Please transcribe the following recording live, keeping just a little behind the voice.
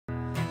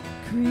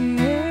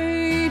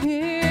Create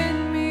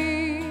in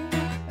me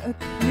a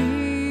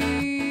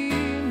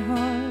clean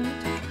heart,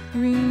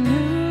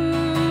 renew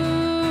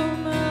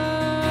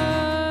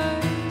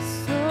my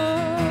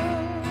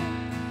soul.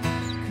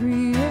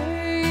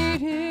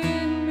 Create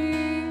in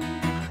me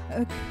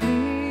a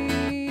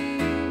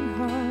clean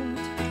heart,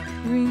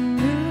 renew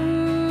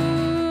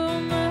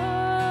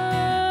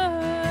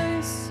my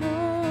soul.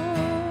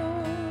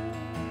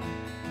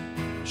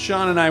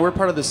 Sean and I, we're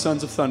part of the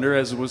Sons of Thunder,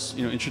 as was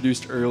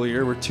introduced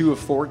earlier. We're 2 of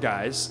 4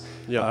 guys.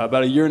 Yeah.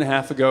 About a year and a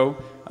half ago,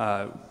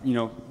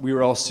 we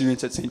were all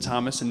students at St.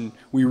 Thomas, and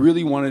we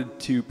really wanted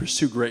to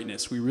pursue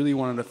greatness. We really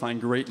wanted to find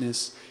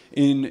greatness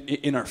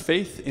in our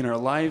faith, in our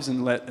lives,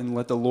 and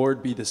let the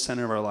Lord be the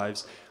center of our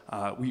lives.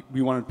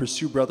 We wanted to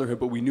pursue brotherhood,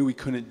 but we knew we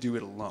couldn't do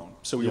it alone.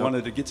 So we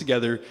wanted to get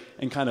together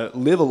and kind of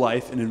live a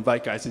life and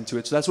invite guys into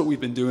it. So that's what we've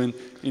been doing.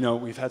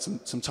 We've had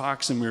some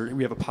talks, and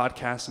we have a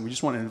podcast, and we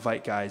just want to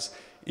invite guys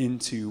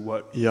into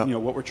what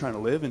what we're trying to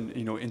live and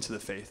into the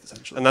faith,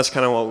 essentially. And that's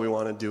kind of what we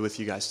want to do with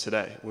you guys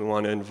today. We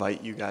want to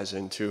invite you guys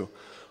into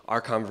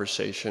our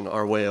conversation,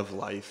 our way of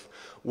life,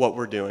 what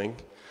we're doing.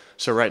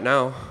 So right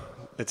now,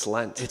 it's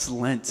Lent. It's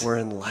Lent. We're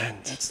in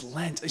Lent. It's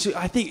Lent. So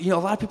I think a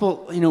lot of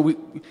people,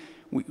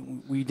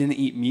 we didn't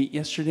eat meat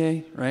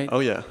yesterday, right?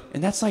 Oh yeah.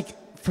 And that's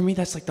for me,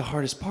 that's the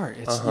hardest part.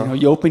 It's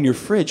you open your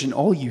fridge and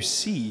all you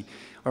see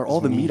are all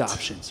the meat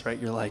options, right?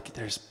 You're like,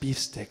 there's beef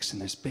sticks and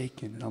there's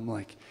bacon, and I'm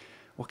like,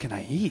 what can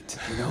I eat?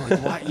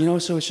 Why?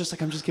 So it's just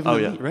I'm just giving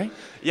them meat, right?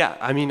 Yeah,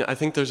 I mean, I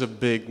think there's a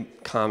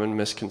big common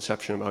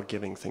misconception about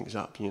giving things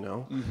up,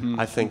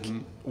 I think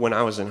when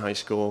I was in high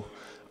school,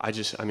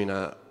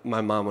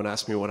 my mom would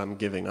ask me what I'm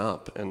giving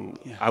up, and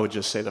I would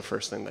just say the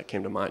first thing that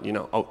came to mind,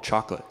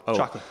 chocolate. Oh,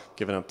 chocolate.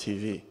 Giving up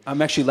TV.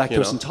 I'm actually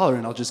lactose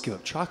intolerant. I'll just give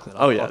up chocolate.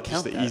 I'll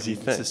just the easy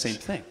thing. It's the same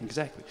thing,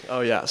 exactly. Oh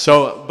yeah.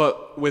 So,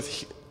 but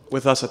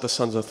with us at the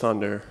Sons of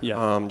Thunder,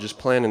 just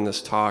planning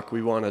this talk,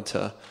 we wanted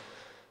to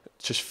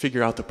just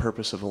figure out the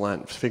purpose of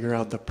Lent, figure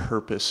out the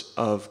purpose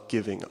of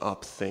giving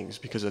up things,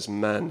 because as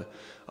men,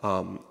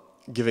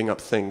 giving up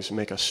things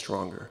make us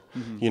stronger.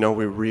 We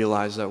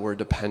realize that we're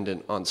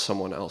dependent on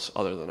someone else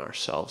other than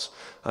ourselves.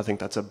 I think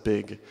that's a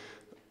big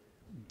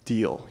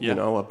deal,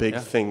 a big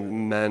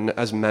thing.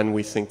 As men,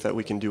 we think that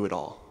we can do it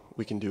all.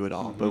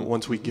 But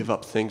once we give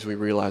up things, we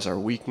realize our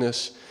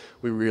weakness,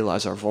 we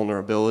realize our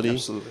vulnerability.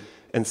 Absolutely.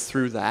 And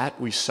through that,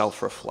 we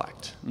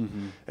self-reflect,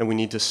 and we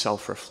need to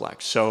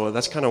self-reflect. So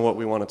that's kind of what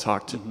we want to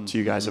talk to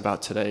you guys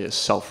about today, is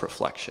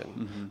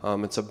self-reflection.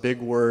 It's a big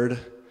word,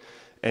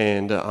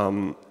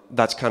 and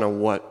that's kind of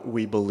what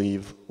we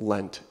believe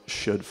Lent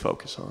should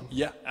focus on.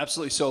 Yeah,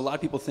 absolutely. So a lot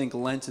of people think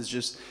Lent is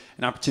just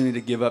an opportunity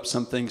to give up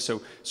something. So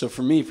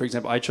for me, for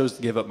example, I chose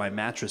to give up my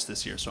mattress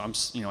this year. So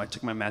I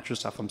took my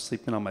mattress off. I'm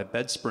sleeping on my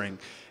bed spring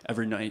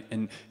every night.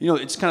 And,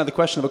 it's kind of the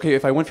question of, okay,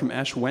 if I went from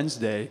Ash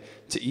Wednesday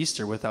to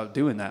Easter without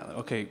doing that,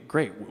 okay,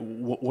 great.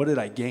 What did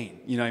I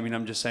gain?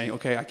 I'm just saying,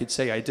 okay, I could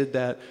say I did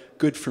that.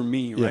 Good for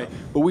me, right?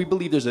 But we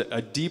believe there's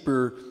a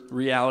deeper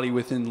reality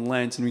within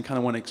Lent, and we kind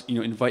of want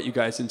to, invite you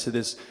guys into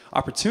this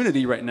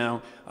opportunity right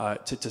now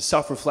to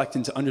self-reflect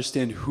and to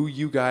understand who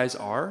you guys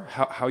are,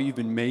 how you've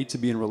been made to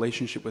be in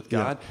relationship with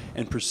God,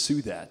 and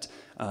pursue that.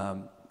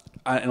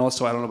 And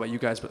also, I don't know about you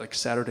guys, but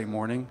Saturday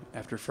morning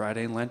after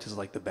Friday in Lent is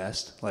the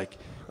best. You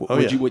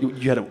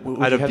had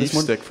a beef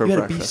stick for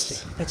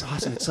breakfast. That's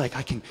awesome. It's I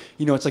can,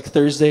 it's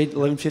Thursday,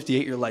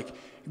 11:58. You're like,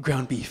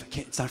 ground beef.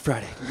 It's not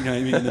Friday.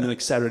 And then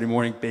Saturday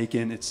morning,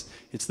 bacon. It's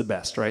the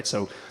best, right?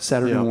 So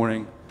Saturday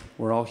morning,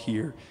 we're all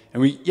here,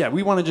 and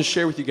we want to just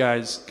share with you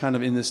guys kind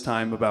of in this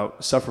time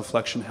about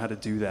self-reflection, how to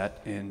do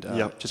that, and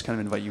just kind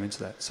of invite you into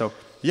that. So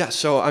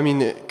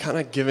kind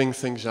of giving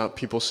things up.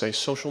 People say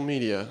social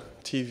media,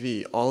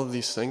 TV, all of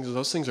these things.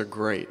 Those things are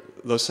great.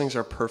 Those things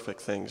are perfect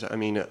things.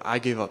 I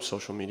gave up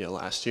social media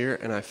last year,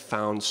 and I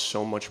found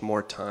so much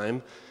more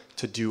time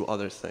to do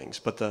other things.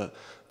 But the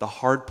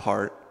hard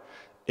part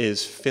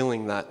is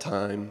filling that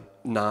time,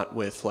 not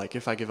with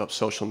if I give up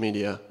social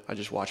media, I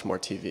just watch more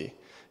TV.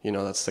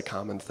 That's the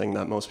common thing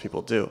that most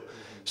people do.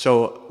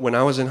 So when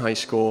I was in high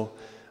school,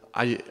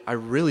 I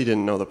really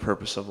didn't know the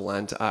purpose of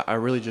Lent. I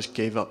really just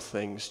gave up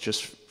things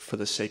just for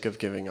the sake of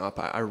giving up.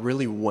 I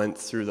really went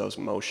through those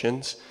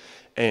motions,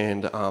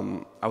 and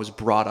I was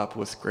brought up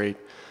with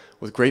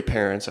great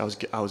parents. I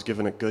was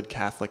given a good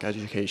Catholic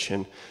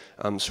education,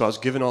 so I was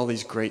given all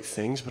these great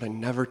things, but I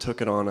never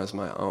took it on as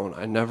my own.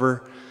 I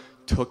never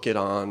took it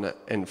on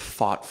and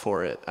fought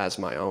for it as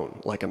my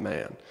own, like a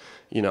man.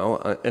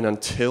 And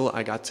until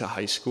I got to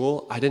high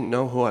school, I didn't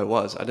know who I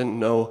was. I didn't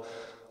know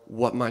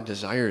what my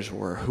desires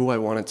were, who I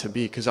wanted to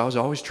be, because I was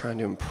always trying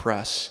to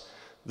impress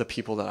the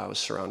people that I was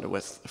surrounded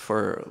with.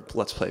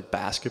 Let's play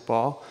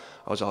basketball,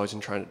 I was always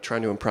trying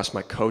to impress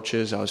my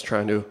coaches. I was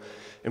trying to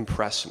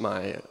impress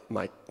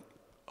the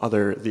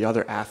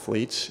other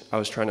athletes. I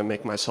was trying to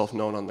make myself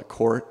known on the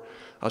court.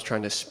 I was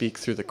trying to speak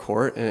through the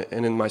court,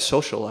 and in my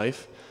social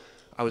life,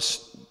 I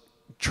was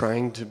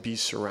trying to be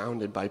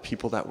surrounded by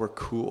people that were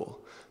cool,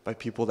 by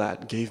people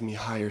that gave me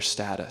higher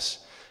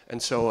status.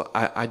 And so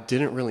I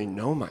didn't really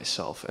know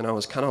myself, and I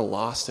was kind of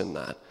lost in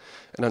that.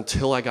 And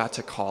until I got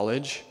to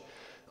college,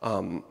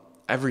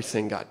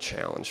 everything got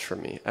challenged for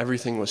me.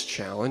 Everything was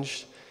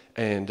challenged,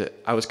 and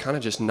I was kind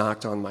of just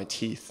knocked on my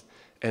teeth.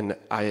 And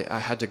I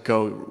had to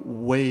go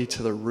way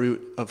to the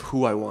root of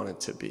who I wanted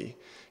to be,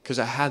 because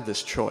I had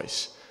this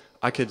choice.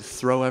 I could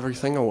throw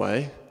everything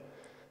away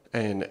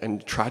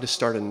and try to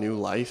start a new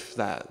life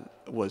that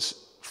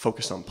was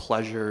focused on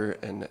pleasure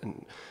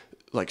and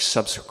like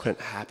subsequent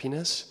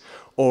happiness,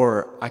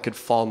 or I could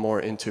fall more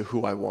into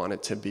who I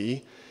wanted to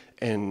be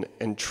and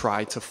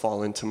try to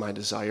fall into my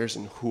desires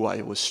and who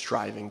I was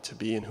striving to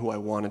be and who I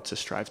wanted to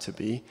strive to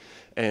be.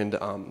 And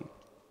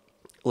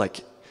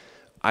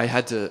I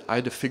had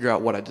to figure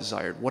out what I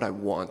desired, what I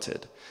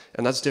wanted.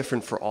 And that's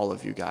different for all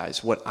of you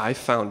guys. What I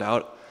found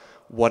out,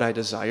 what I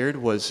desired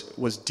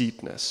was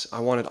deepness. I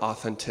wanted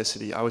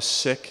authenticity. I was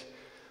sick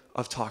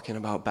of talking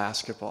about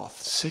basketball,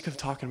 sick of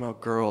talking about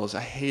girls.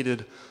 I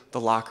hated the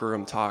locker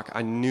room talk.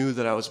 I knew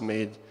that I was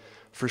made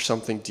for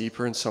something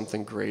deeper and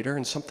something greater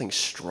and something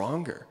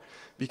stronger.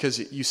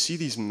 Because you see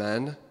these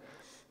men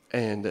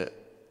and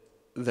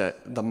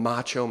the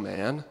macho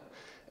man,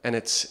 and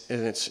it's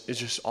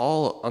just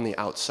all on the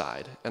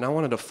outside. And I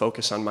wanted to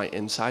focus on my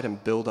inside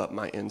and build up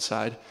my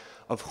inside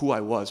of who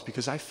I was,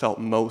 because I felt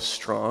most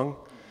strong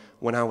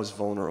when I was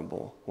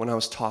vulnerable, when I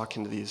was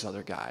talking to these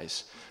other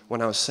guys,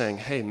 when I was saying,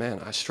 hey man,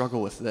 I struggle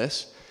with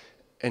this,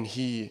 and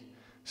he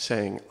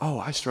saying, oh,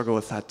 I struggle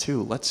with that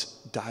too. Let's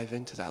dive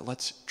into that.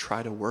 Let's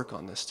try to work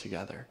on this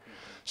together.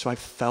 So I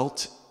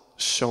felt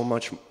so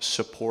much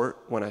support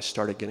when I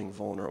started getting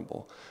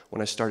vulnerable,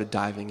 when I started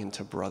diving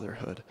into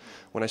brotherhood,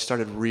 when I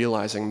started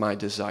realizing my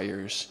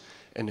desires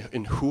and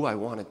who I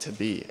wanted to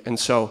be. And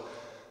so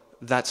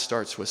that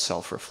starts with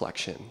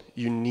self-reflection.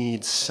 You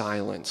need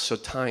silence. So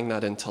tying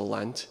that into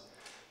Lent,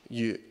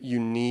 you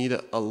need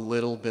a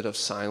little bit of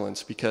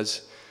silence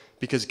because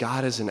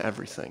God is in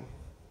everything.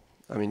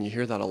 I mean, you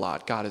hear that a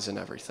lot. God is in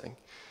everything.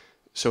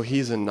 So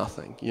he's in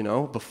nothing, you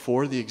know?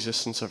 Before the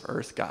existence of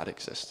earth, God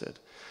existed.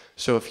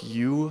 So if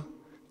you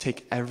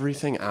take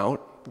everything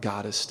out,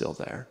 God is still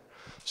there.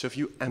 So if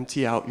you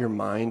empty out your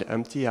mind,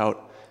 empty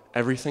out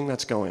everything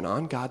that's going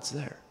on, God's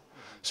there.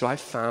 So I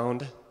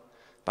found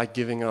by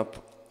giving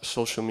up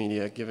social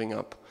media, giving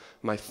up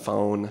my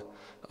phone,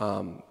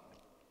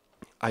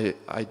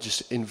 I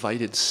just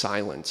invited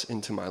silence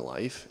into my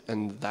life,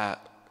 and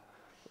that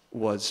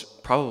was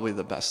probably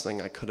the best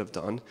thing I could have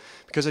done,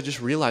 because I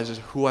just realized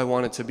who I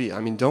wanted to be. I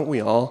mean, don't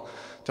we all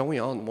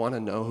want to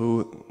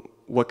know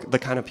what the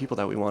kind of people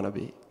that we want to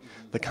be,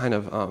 the kind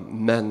of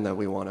men that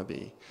we want to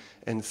be?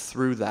 And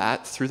through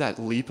that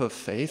leap of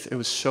faith, it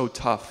was so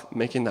tough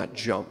making that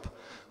jump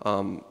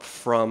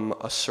from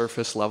a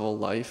surface level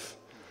life,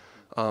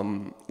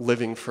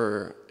 living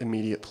for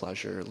immediate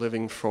pleasure,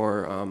 living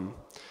for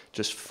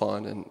just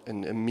fun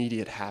and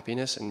immediate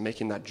happiness, and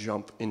making that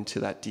jump into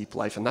that deep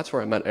life. And that's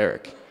where I met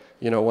Eric,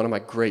 one of my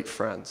great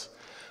friends.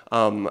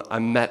 I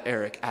met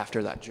Eric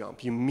after that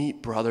jump. You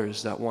meet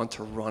brothers that want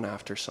to run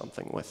after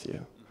something with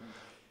you.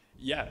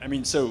 Yeah, I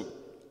mean, so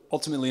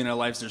ultimately in our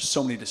lives, there's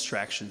so many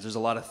distractions. There's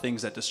a lot of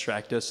things that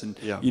distract us, and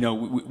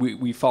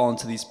we fall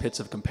into these pits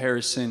of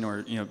comparison,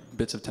 or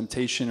bits of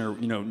temptation, or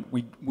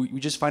we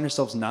just find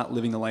ourselves not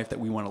living the life that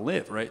we want to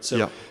live, right?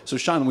 So so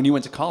Sean, when you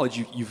went to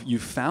college, you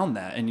found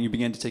that, and you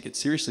began to take it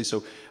seriously.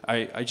 So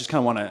I just kind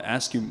of want to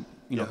ask you,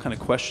 kind of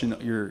question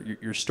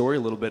your story a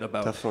little bit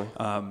about.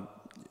 Definitely.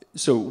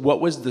 So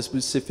what was the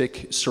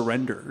specific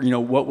surrender?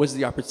 What was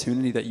the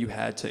opportunity that you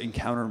had to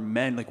encounter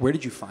men? Like, where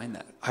did you find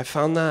that? I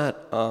found that.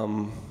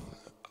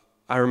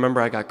 I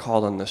remember I got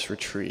called on this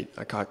retreat.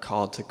 I got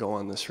called to go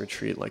on this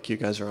retreat like you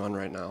guys are on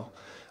right now.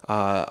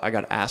 I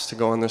got asked to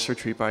go on this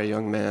retreat by a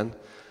young man,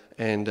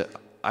 and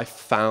I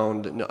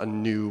found a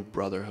new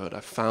brotherhood. I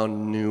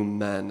found new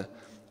men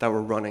that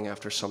were running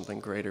after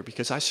something greater,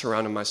 because I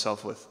surrounded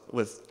myself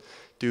with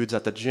dudes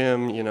at the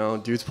gym,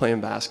 dudes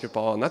playing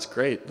basketball, and that's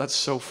great. That's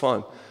so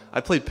fun. I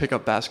played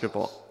pickup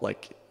basketball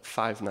like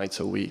 5 nights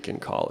a week in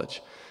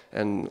college,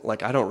 and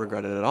I don't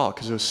regret it at all,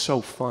 because it was so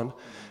fun.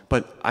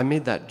 But I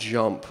made that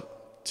jump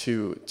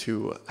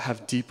to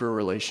have deeper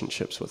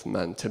relationships with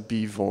men, to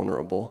be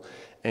vulnerable,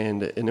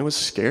 and it was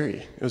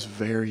scary. It was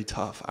very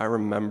tough. I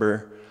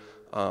remember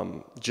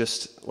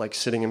just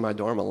sitting in my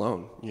dorm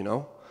alone,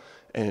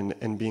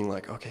 and being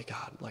like, okay,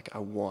 God, I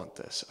want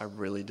this. I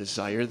really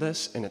desire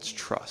this, and it's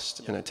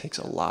trust, and it takes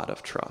a lot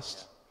of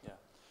trust. Yeah.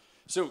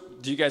 So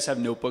do you guys have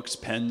notebooks,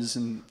 pens,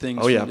 and things?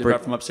 Oh yeah,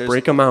 from upstairs?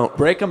 Break them out.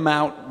 Break them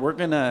out. We're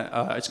gonna.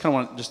 I just kind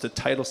of want just to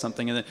title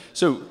something, and then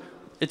so.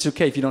 It's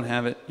okay if you don't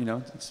have it,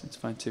 it's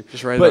fine too.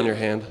 Just write it on your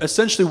hand.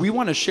 Essentially, we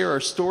want to share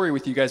our story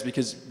with you guys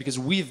because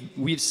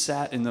we've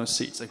sat in those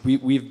seats.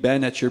 We've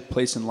been at your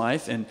place in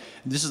life, and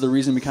this is the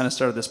reason we kind of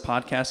started this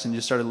podcast and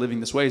just started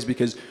living this way, is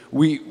because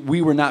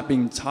we were not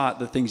being taught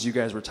the things you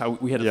guys were taught.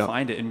 We had to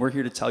find it, and we're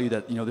here to tell you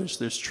that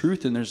there's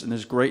truth and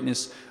there's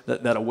greatness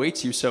that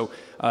awaits you. So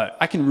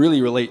I can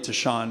really relate to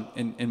Sean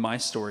in my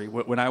story.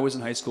 When I was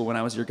in high school, when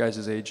I was your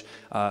guys' age,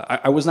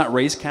 I was not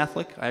raised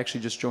Catholic. I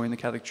actually just joined the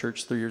Catholic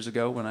Church 3 years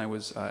ago when I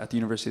was was at the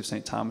University of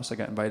St. Thomas. I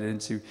got invited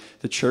into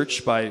the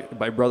church by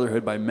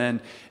brotherhood, by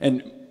men.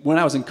 And when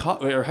I was in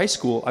high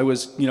school, I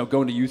was,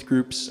 going to youth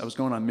groups. I was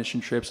going on mission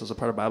trips. I was a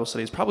part of Bible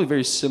studies. Probably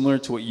very similar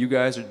to what you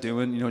guys are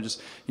doing.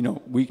 Just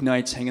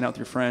weeknights, hanging out with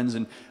your friends.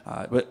 And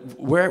but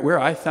where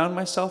I found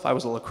myself, I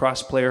was a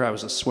lacrosse player. I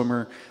was a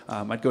swimmer.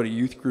 I'd go to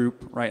youth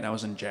group, right? And I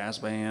was in jazz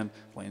band,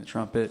 playing the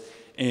trumpet.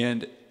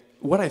 And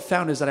what I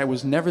found is that I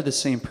was never the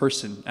same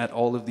person at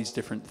all of these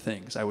different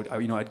things.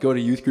 I'd go to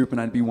youth group and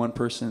I'd be one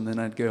person, and then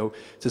I'd go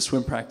to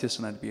swim practice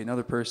and I'd be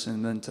another person,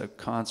 and then to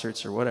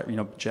concerts or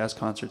whatever, jazz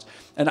concerts.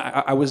 And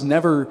I was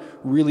never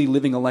really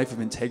living a life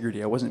of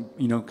integrity. I wasn't,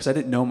 because I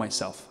didn't know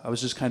myself. I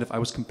was just I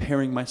was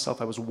comparing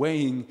myself. I was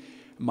weighing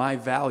my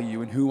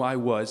value and who I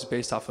was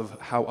based off of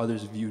how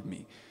others viewed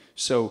me.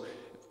 So,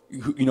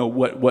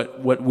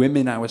 what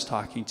women I was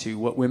talking to,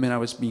 what women I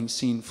was being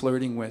seen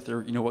flirting with,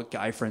 or what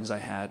guy friends I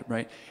had,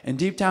 right? And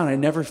deep down, I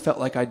never felt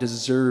like I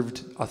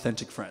deserved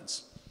authentic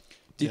friends.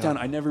 Deep down,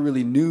 I never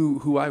really knew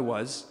who I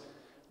was,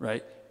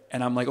 right?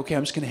 And I'm like, okay,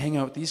 I'm just going to hang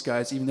out with these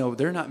guys, even though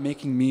they're not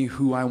making me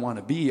who I want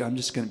to be. I'm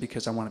just going to,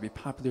 because I want to be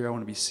popular, I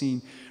want to be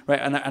seen, right?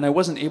 And I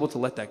wasn't able to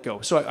let that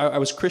go. So I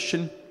was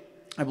Christian.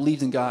 I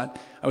believed in God.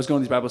 I was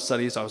going to these Bible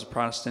studies. I was a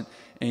Protestant.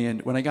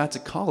 And when I got to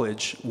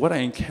college, what I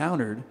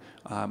encountered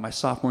my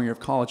sophomore year of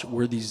college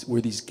were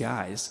these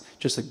guys,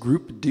 just a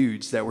group of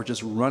dudes that were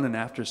just running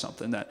after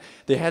something, that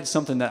they had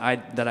something that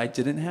I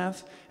didn't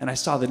have, and I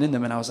saw that in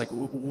them, and I was like,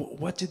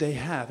 what do they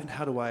have, and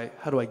how do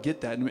I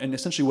get that? And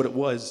essentially what it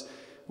was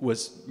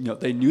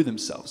they knew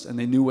themselves, and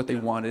they knew what they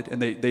wanted,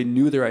 and they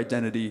knew their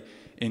identity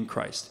in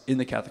Christ, in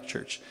the Catholic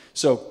Church.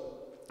 So,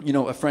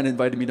 a friend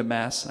invited me to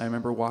Mass. I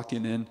remember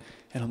walking in,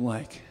 and I'm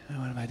like, oh,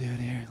 what am I doing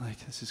here? Like,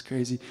 this is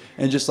crazy.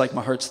 And just like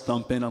my heart's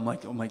thumping. I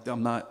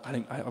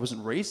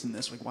wasn't raised in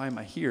this. Like, why am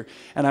I here?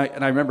 And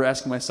I remember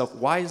asking myself,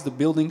 why is the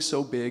building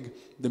so big,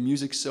 the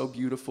music so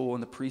beautiful,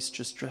 and the priest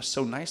just dressed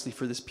so nicely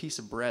for this piece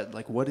of bread?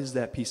 Like, what is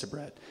that piece of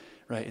bread,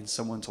 right? And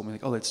someone told me,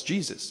 like, oh, that's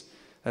Jesus.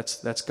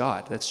 That's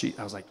God. That's Jesus.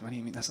 I was like, what do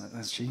you mean?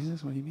 That's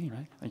Jesus? What do you mean,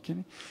 right? Are you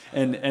kidding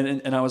me?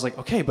 And I was like,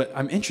 okay, but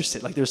I'm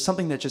interested. Like, there's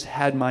something that just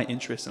had my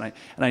interest, and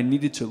I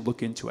needed to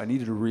look into it. I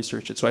needed to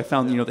research it. So I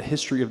found, the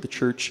history of the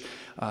church,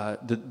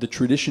 the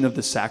tradition of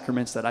the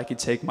sacraments, that I could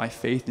take my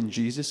faith in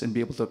Jesus and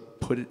be able to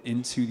put it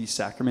into these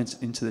sacraments,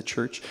 into the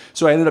church.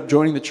 So I ended up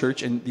joining the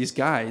church, and these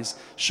guys,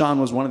 Sean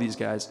was one of these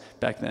guys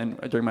back then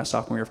during my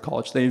sophomore year of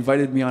college. They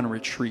invited me on a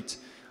retreat.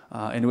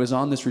 And it was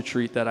on this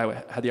retreat that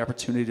I had the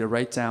opportunity to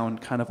write down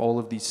kind of all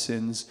of these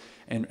sins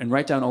and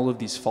write down all of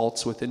these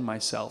faults within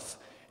myself.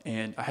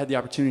 And I had the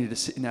opportunity to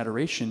sit in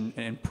adoration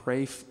and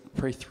pray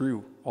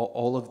through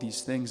all of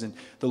these things. And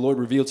the Lord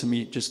revealed to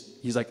me,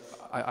 he's like,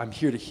 I'm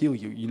here to heal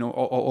you.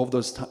 All of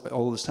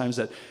those times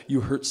that you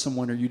hurt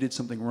someone, or you did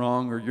something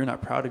wrong, or you're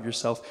not proud of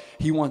yourself.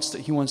 He wants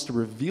to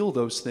reveal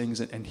those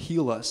things and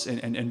heal us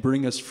and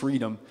bring us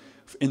freedom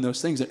in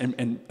those things,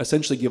 and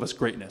essentially give us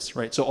greatness,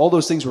 right? So all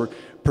those things were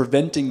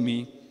preventing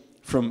me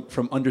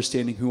from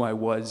understanding who I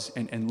was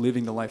and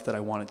living the life that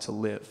I wanted to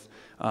live.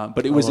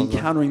 But it was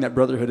encountering that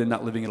brotherhood and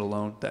not living it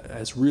alone that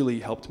has really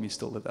helped me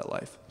still live that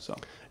life. So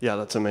yeah,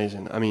 that's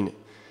amazing. I mean,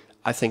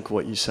 I think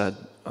what you said,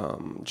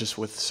 just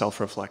with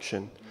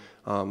self-reflection,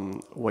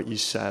 what you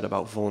said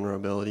about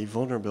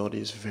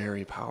vulnerability is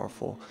very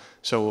powerful.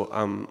 So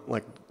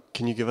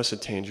can you give us a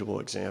tangible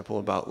example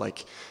about,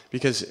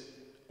 because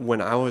when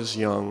I was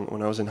young,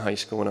 when I was in high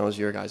school, when I was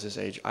your guys'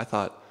 age, I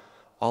thought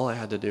all I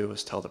had to do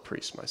was tell the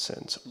priest my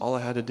sins. All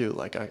I had to do,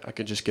 I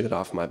could just get it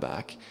off my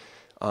back.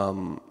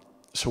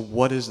 So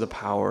what is the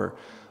power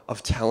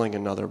of telling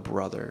another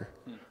brother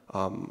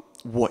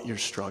what you're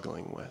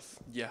struggling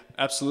with? Yeah,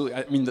 absolutely.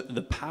 I mean,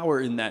 the power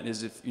in that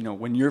is if,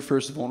 when you're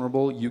first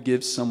vulnerable, you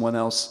give someone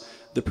else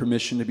the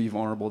permission to be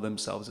vulnerable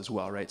themselves as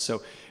well, right?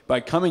 So by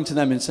coming to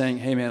them and saying,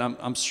 hey, man,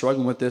 I'm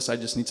struggling with this. I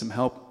just need some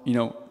help,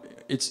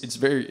 It's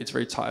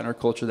very taught in our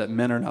culture that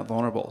men are not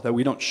vulnerable, that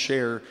we don't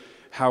share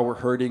how we're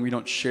hurting, we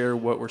don't share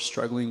what we're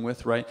struggling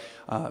with, right?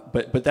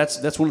 But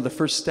that's one of the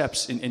first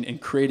steps in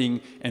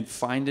creating and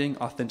finding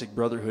authentic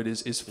brotherhood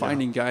is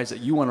finding guys that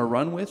you want to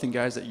run with and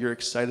guys that you're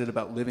excited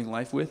about living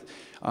life with,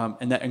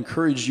 and that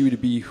encourage you to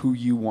be who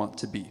you want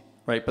to be,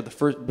 right?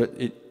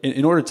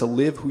 In order to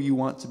live who you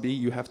want to be,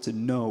 you have to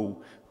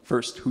know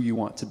first who you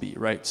want to be,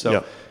 right?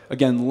 So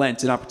again,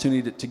 Lent, an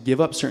opportunity to give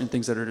up certain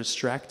things that are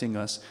distracting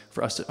us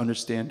for us to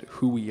understand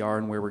who we are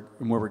and where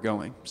we're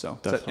going. So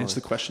does that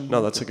answer the question?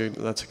 No, that's a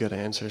good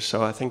answer.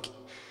 So I think,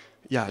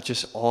 it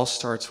just all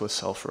starts with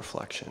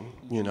self-reflection.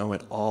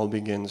 It all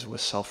begins with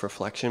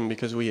self-reflection,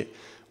 because we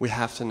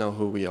have to know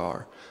who we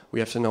are. We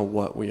have to know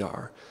what we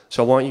are.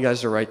 So I want you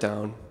guys to write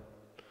down,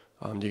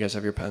 do you guys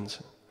have your pens?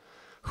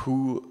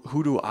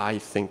 Who do I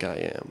think I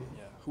am?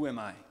 Yeah. Who am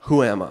I?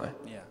 Who am I?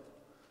 Yeah.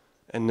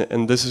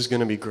 And this is going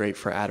to be great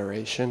for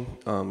adoration.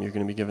 You're going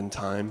to be given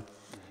time.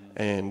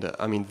 And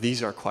I mean,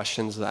 these are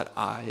questions that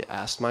I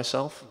asked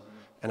myself,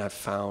 and I've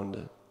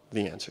found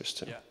the answers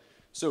to. Yeah.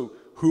 So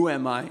who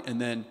am I?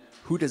 And then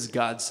who does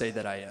God say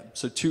that I am?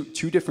 So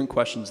two different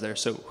questions there.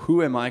 So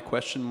who am I, ?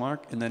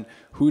 And then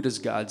who does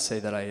God say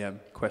that I am, ?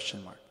 All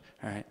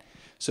right.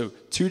 So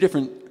two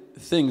different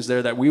things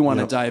there that we want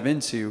to Yep. dive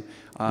into,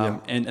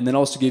 Yep. and then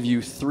also give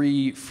you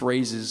three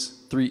phrases,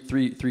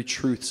 three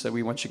truths that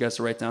we want you guys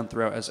to write down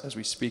throughout as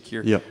we speak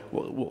here. Yep.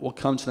 We'll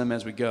come to them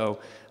as we go.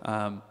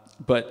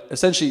 But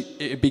essentially,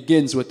 it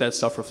begins with that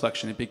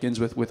self-reflection. It begins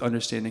with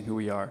understanding who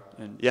we are.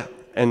 And Yeah,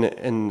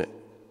 and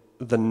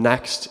the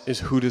next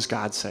is, who does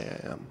God say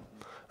I am?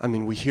 I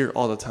mean, we hear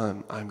all the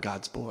time, I'm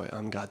God's boy,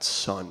 I'm God's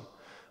son.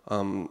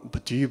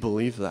 But do you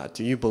believe that?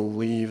 Do you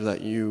believe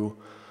that you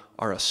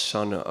are a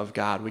son of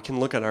God? We can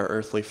look at our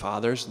earthly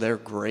fathers, they're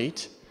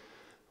great,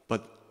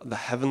 but the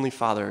heavenly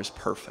Father is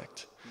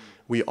perfect.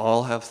 We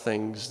all have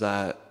things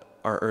that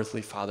our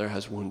earthly father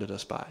has wounded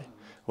us by.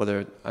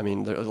 There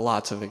are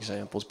lots of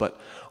examples, but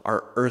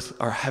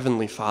our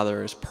heavenly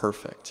Father is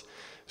perfect.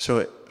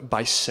 So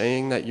by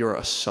saying that you're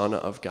a son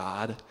of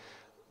God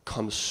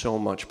comes so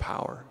much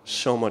power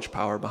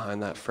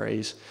behind that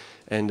phrase.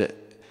 And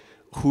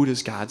who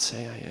does God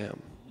say I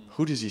am?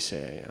 Who does he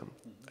say I am?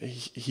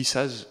 He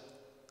says,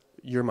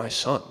 you're my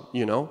son,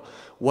 you know?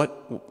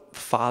 What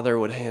father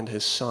would hand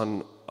his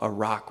son a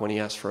rock when he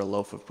asks for a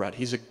loaf of bread?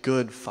 He's a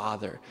good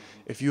father.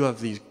 If you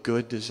have these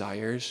good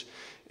desires,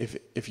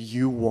 if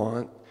you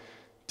want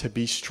to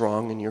be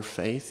strong in your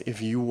faith,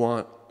 if you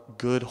want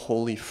good,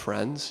 holy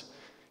friends,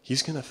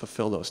 he's going to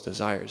fulfill those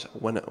desires.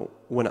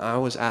 When I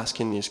was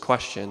asking these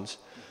questions,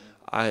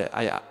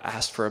 I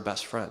asked for a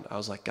best friend. I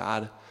was like,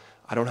 God,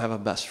 I don't have a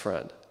best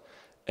friend.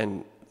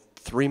 And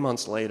 3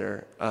 months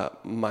later,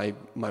 my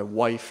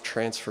wife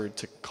transferred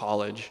to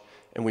college,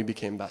 and we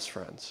became best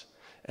friends.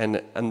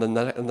 And then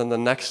the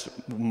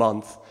next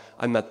month,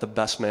 I met the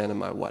best man in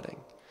my wedding.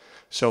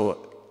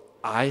 So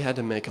I had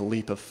to make a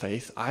leap of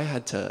faith. I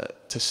had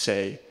to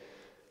say,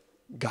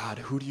 God,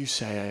 who do you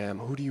say I am?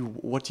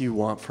 What do you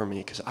want from me?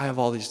 Because I have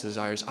all these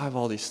desires. I have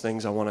all these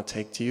things I want to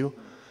take to you,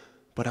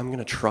 but I'm going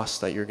to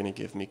trust that you're going to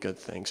give me good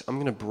things. I'm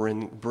going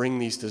to bring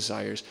these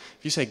desires.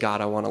 If you say,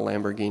 God, I want a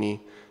Lamborghini,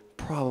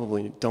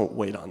 probably don't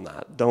wait on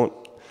that.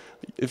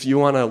 If you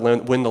want to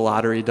win the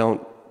lottery,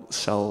 don't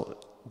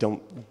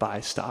buy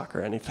stock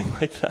or anything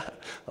like that.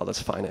 Oh,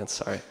 that's finance,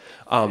 sorry.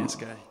 this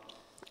guy.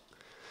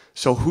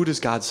 So who does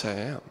God say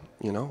I am?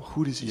 You know,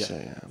 who does he say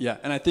I am? Yeah,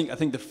 and I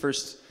think the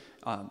first,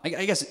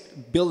 I guess,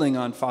 building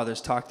on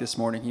Father's talk this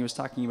morning, he was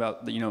talking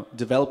about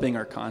developing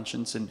our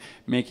conscience and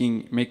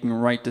making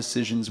right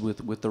decisions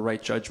with the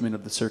right judgment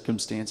of the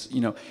circumstance.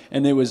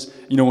 And there was,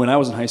 when I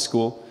was in high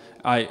school,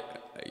 I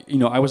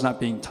was not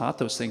being taught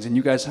those things, and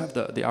you guys have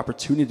the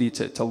opportunity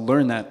to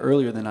learn that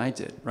earlier than I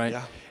did, right?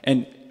 Yeah.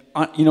 And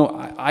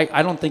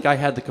I don't think I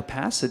had the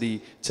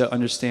capacity to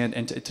understand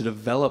and to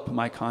develop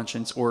my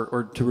conscience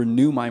or to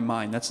renew my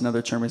mind. That's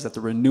another term, is that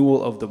the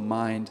renewal of the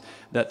mind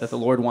that the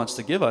Lord wants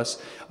to give us.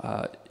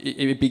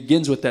 It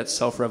begins with that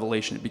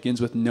self-revelation. It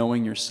begins with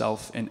knowing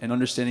yourself and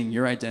understanding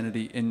your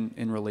identity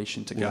in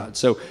relation to God.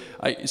 So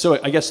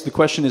I guess the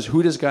question is,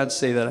 who does God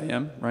say that I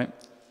am, right?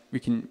 We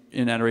can,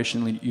 in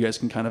adoration, you guys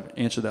can kind of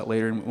answer that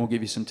later, and we'll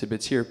give you some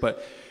tidbits here.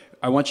 But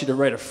I want you to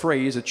write a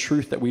phrase, a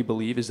truth that we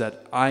believe, is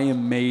that I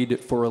am made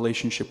for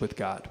relationship with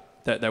God.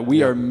 That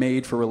we are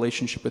made for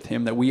relationship with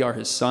him, that we are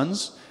his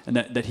sons, and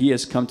that he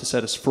has come to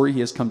set us free, he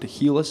has come to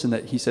heal us, and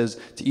that he says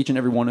to each and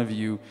every one of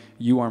you,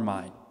 you are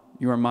mine.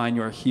 You are mine,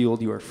 you are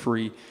healed, you are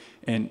free.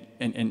 And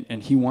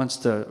he wants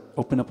to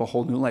open up a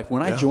whole new life.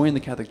 When I joined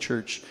the Catholic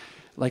Church,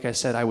 like I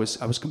said, I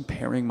was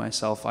comparing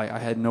myself. I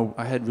had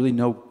really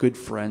no good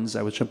friends.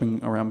 I was jumping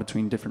around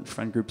between different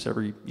friend groups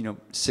every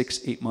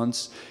 6-8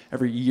 months.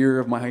 Every year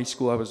of my high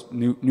school, I was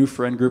new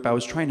friend group. I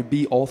was trying to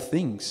be all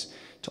things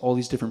to all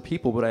these different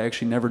people, but I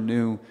actually never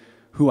knew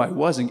who I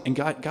was. And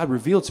God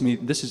revealed to me,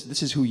 this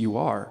is who you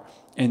are.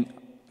 And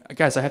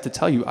guys, I have to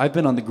tell you, I've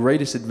been on the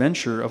greatest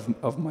adventure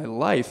of my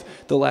life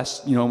the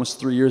last almost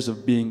 3 years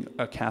of being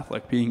a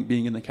Catholic,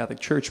 being in the Catholic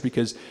Church,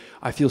 because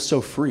I feel so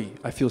free.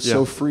 I feel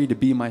so free to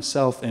be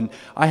myself, and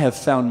I have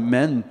found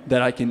men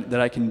that I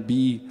can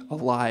be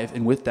alive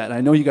and with that. And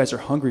I know you guys are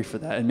hungry for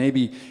that, and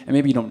maybe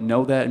you don't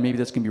know that, and maybe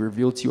that's going to be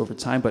revealed to you over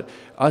time. But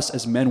us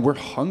as men, we're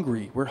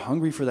hungry. We're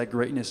hungry for that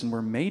greatness, and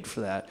we're made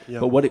for that.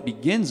 Yep. But what it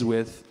begins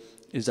with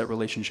is that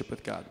relationship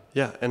with God.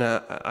 Yeah, and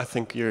I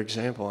think your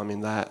example, I mean,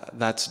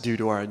 that's due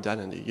to our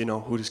identity.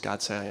 Who does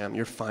God say I am?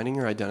 You're finding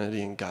your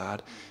identity in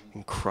God,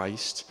 in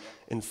Christ,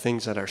 in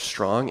things that are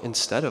strong,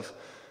 instead of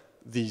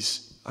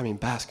these,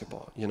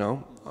 basketball,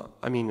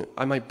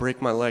 I might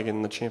break my leg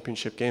in the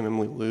championship game and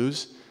we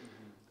lose,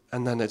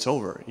 and then it's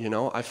over,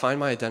 I find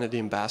my identity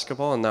in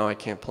basketball, and now I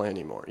can't play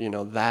anymore.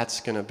 That's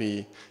going to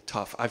be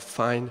tough. I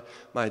find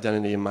my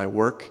identity in my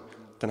work,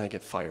 then I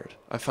get fired.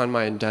 I find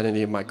my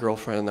identity in my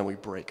girlfriend, and then we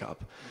break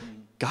up.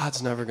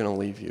 God's never going to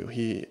leave you.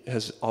 He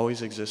has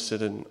always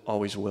existed and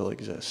always will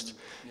exist.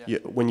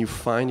 When you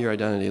find your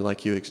identity,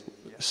 like you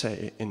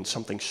say, in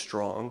something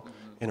strong,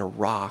 in a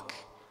rock,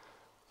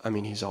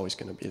 he's always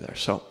going to be there.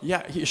 So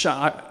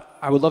Sean,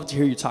 I would love to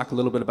hear you talk a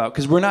little bit about,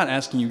 because we're not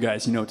asking you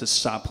guys, to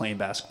stop playing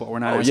basketball. We're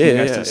not asking you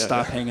guys to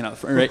stop hanging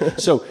out, right?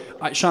 So,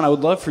 Sean, I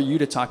would love for you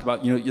to talk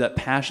about, that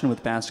passion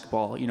with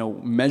basketball,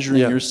 measuring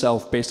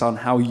yourself based on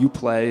how you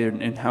play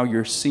and how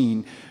you're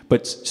seen.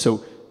 But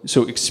so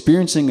so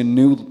experiencing a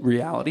new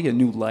reality, a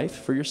new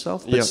life for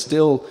yourself, but Yep.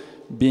 still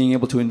being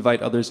able to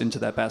invite others into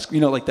that basket,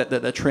 like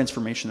that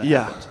transformation that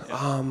happens.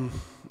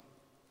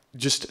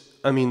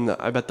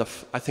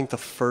 I think the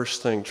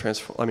first thing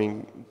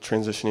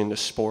transitioning to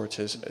sports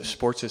is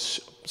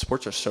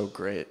sports are so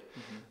great.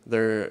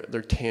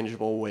 They're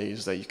tangible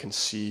ways that you can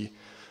see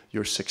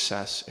your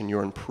success and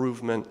your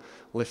improvement.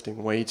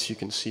 Lifting weights, you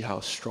can see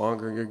how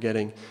stronger you're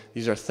getting.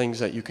 These are things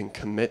that you can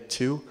commit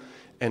to,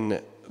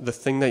 and the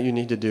thing that you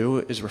need to do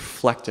is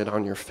reflect it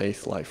on your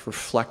faith life,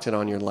 reflect it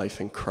on your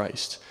life in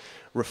Christ,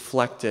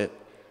 reflect it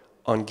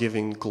on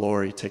giving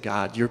glory to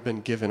God. You've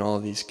been given all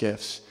of these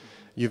gifts.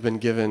 You've been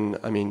given,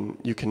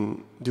 you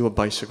can do a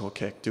bicycle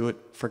kick. Do it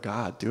for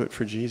God. Do it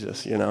for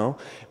Jesus,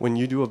 When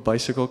you do a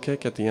bicycle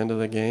kick at the end of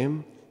the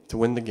game to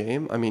win the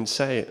game,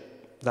 say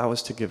that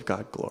was to give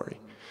God glory.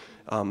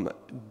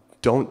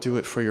 Don't do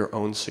it for your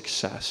own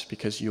success,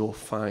 because you'll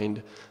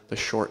find the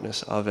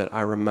shortness of it.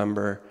 I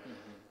remember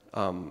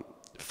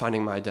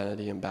finding my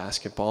identity in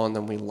basketball, and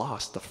then we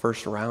lost the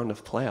first round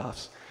of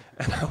playoffs.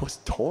 And I was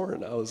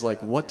torn. I was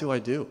like, what do I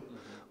do?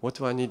 What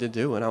do I need to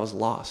do? And I was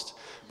lost.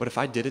 But if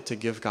I did it to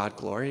give God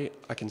glory,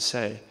 I can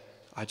say,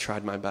 I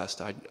tried my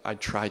best. I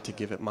tried to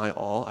give it my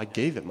all. I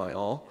gave it my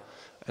all.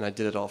 And I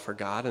did it all for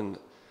God. And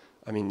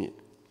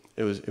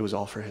it was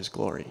all for his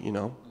glory,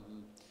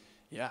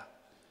 Yeah.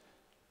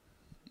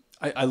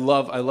 I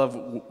love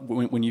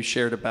when you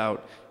shared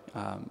about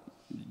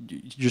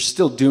you're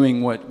still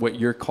doing what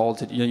you're called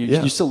to do.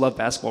 You still love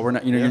basketball. We're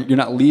not, you're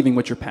not leaving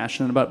what you're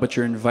passionate about, but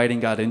you're inviting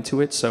God into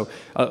it. So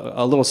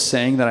a little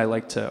saying that I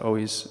like to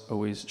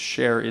always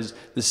share is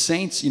the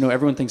saints.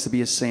 Everyone thinks to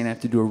be a saint, I have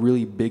to do a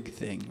really big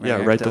thing. Right? Yeah,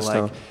 write this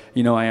down.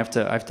 I have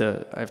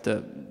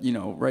to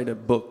write a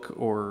book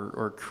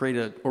or create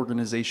an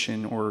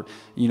organization or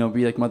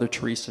be like Mother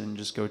Teresa and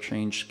just go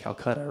change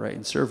Calcutta, right,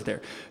 and serve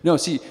there. No,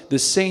 see, the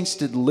saints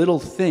did little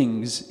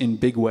things in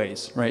big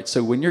ways, right?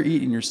 So when you're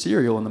eating your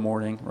cereal in the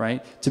morning,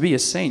 right, to be a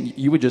saint,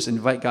 you would just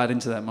invite God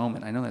into that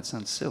moment. I know that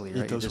sounds silly,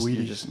 right? Eat those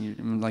Wheaties.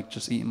 I'm like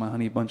just eating my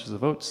honey bunches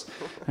of oats.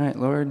 All right,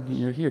 Lord,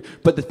 you're here.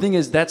 But the thing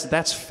is,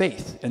 that's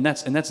faith, and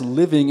that's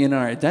living in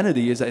our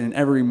identity. Is that in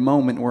every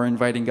moment we're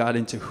inviting God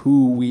into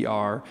who we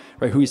are,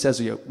 right? Who He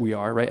says we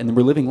are, right? And then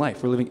we're living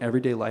life. We're living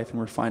everyday life, and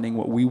we're finding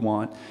what we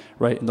want,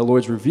 right? And the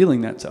Lord's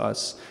revealing that to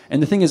us.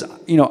 And the thing is,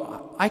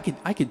 I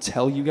could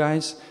tell you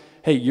guys,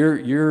 hey,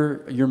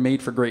 you're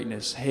made for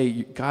greatness.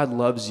 Hey, God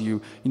loves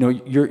you.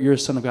 You're a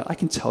son of God. I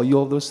can tell you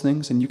all those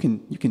things, and you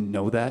can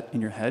know that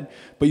in your head,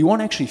 but you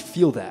won't actually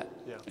feel that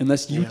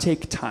unless you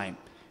take time.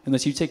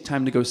 Unless you take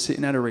time to go sit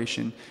in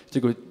adoration, to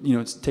go,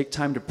 take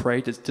time to pray,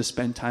 to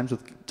spend time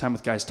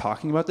with guys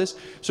talking about this.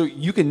 So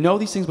you can know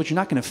these things, but you're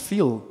not going to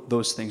feel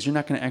those things. You're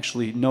not going to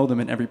actually know them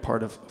in every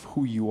part of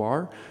who you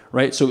are,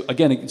 right? So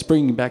again, it's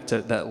bringing back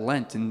to that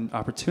Lent and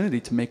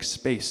opportunity to make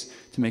space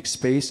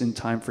and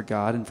time for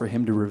God and for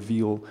Him to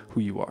reveal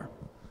who you are.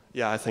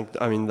 Yeah,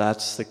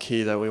 that's the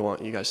key that we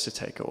want you guys to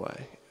take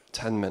away.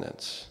 10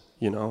 minutes,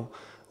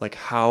 like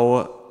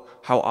how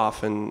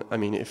often,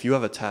 if you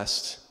have a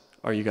test,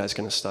 are you guys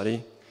going to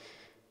study?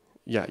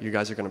 Yeah, you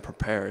guys are going to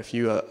prepare. If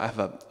you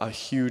have a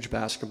huge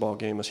basketball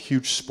game, a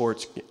huge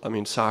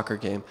soccer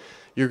game,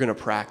 you're going to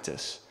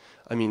practice.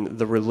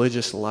 The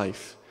religious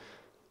life,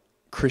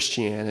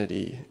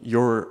 Christianity,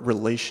 your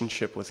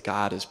relationship with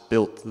God is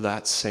built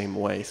that same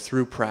way,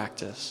 through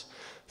practice,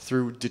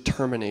 through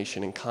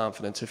determination and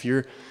confidence. If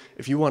you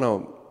want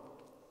to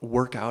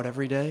work out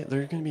every day,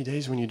 there are going to be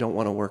days when you don't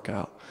want to work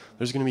out.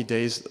 There's going to be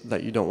days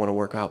that you don't want to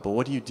work out, but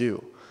what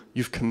do?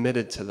 You've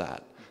committed to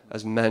that.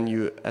 As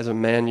a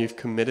man, you've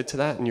committed to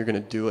that, and you're going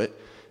to do it.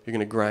 You're going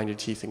to grind your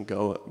teeth and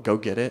go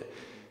get it.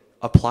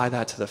 Apply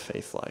that to the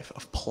faith life.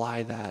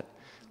 Apply that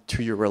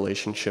to your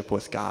relationship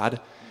with God.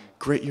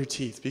 Grit your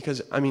teeth,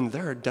 because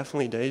there are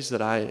definitely days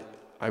that I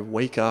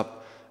wake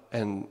up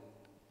and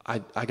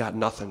I got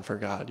nothing for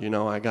God.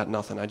 I got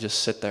nothing. I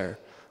just sit there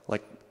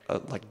like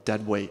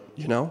dead weight.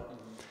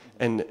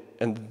 And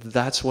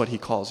that's what He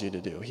calls you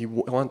to do. He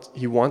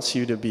wants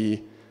you to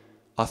be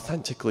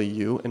authentically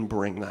you and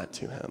bring that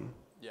to Him.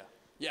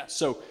 Yeah,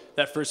 so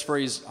that first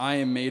phrase, I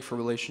am made for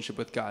relationship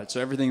with God. So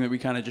everything that we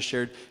kind of just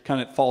shared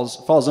kind of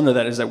falls under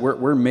that, is that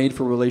we're made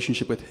for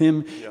relationship with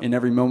Him in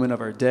every moment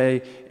of our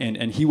day,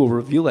 and He will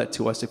reveal that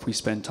to us if we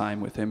spend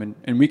time with Him.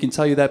 And we can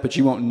tell you that, but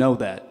you won't know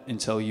that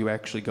until you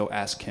actually go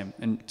ask Him.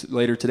 And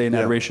later today in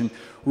adoration,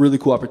 really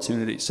cool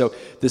opportunity. So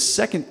the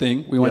second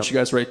thing we want you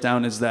guys to write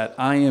down is that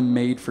I am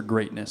made for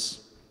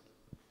greatness.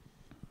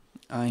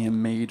 I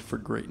am made for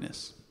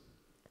greatness.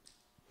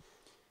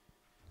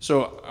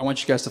 So I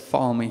want you guys to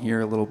follow me here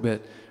a little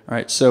bit. All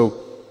right,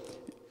 so,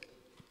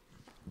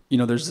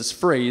 there's this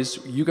phrase,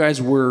 you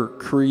guys were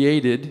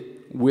created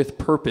with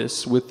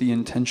purpose, with the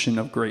intention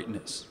of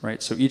greatness,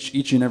 right? So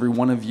each and every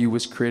one of you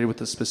was created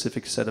with a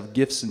specific set of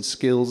gifts and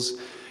skills.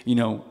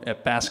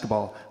 At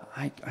basketball,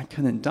 I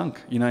couldn't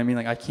dunk, you know what I mean?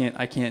 Like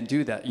I can't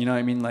do that, you know what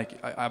I mean? Like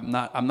I'm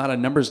not a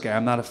numbers guy,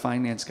 I'm not a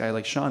finance guy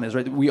like Sean is,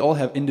 right? We all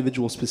have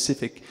individual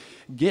specific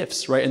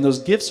gifts, right? And those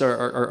gifts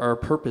are our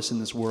purpose in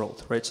this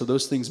world, right? So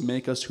those things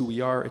make us who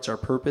we are, it's our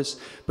purpose,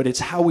 but it's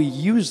how we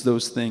use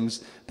those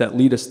things that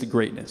lead us to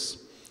greatness,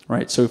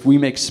 right? So if we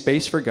make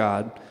space for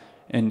God,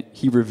 and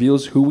he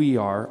reveals who we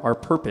are, our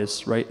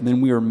purpose, right? And then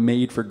we are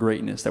made for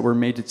greatness, that we're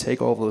made to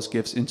take all of those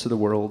gifts into the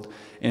world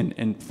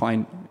and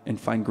find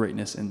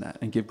greatness in that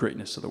and give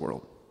greatness to the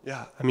world.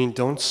 Yeah, I mean,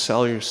 don't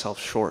sell yourself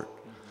short.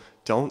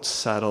 Don't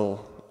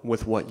settle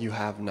with what you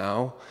have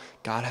now.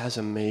 God has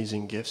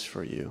amazing gifts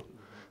for you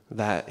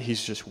that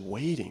he's just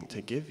waiting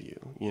to give you,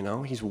 you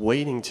know? He's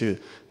waiting to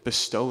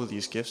bestow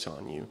these gifts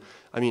on you.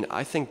 I mean,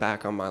 I think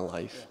back on my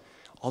life,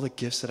 all the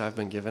gifts that I've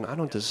been given, I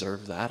don't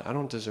deserve that. I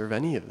don't deserve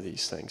any of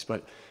these things.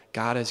 But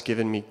God has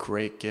given me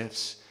great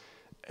gifts.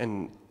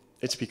 And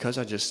it's because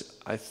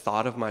I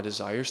thought of my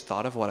desires,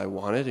 thought of what I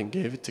wanted, and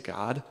gave it to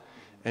God.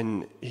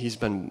 And he's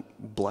been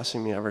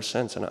blessing me ever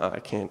since. And I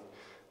can't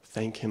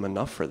thank him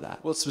enough for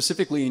that. Well,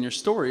 specifically in your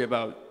story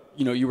about,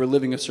 you know, you were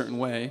living a certain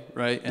way,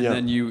 right? And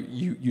then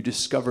you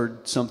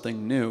discovered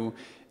something new.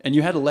 And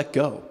you had to let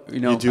go, you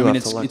know. You do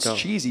have to let it's go.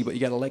 cheesy, but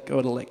you got to let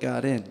go to let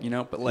God in, you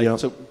know. But like,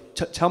 so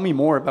tell me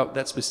more about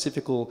that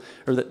specific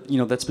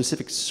that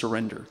specific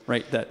surrender,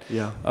 right? That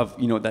of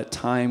that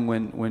time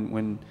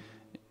when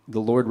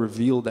the Lord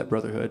revealed that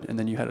brotherhood, and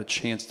then you had a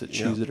chance to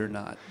choose it or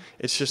not.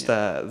 It's just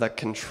that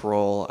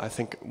control. I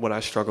think what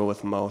I struggle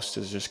with most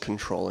is just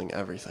controlling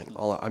everything.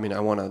 I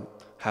want to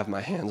have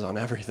my hands on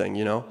everything,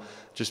 you know,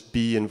 just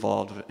be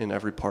involved in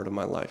every part of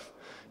my life,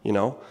 you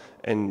know.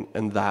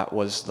 And that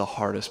was the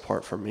hardest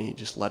part for me,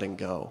 just letting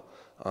go,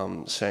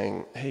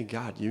 saying, hey,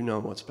 God, you know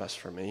what's best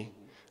for me.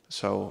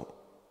 So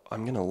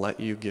I'm going to let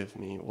you give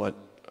me what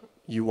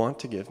you want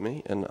to give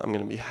me, and I'm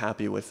going to be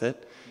happy with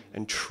it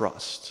and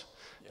trust.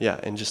 Yeah,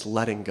 and just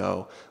letting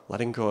go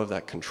of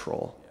that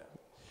control.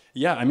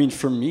 Yeah, I mean,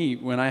 for me,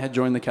 when I had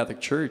joined the Catholic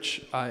Church,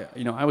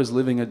 I was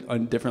living a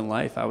different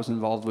life. I was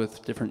involved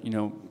with different,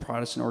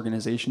 Protestant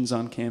organizations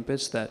on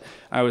campus. That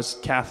I was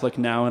Catholic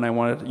now, and I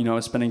wanted, I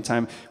was spending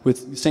time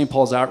with St.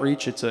 Paul's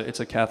Outreach. It's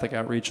a Catholic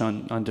outreach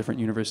on different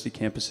university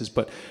campuses.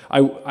 But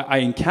I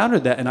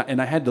encountered that,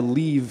 and I had to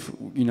leave.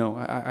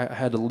 I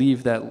had to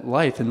leave that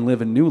life and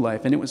live a new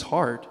life, and it was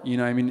hard.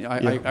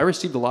 I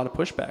received a lot of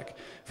pushback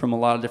from a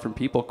lot of different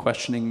people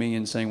questioning me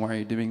and saying, "Why are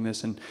you doing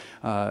this?"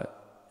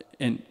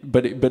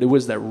 But it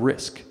was that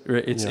risk.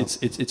 Right?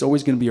 It's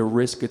always going to be a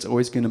risk. It's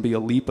always going to be a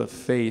leap of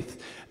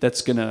faith.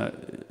 That's gonna,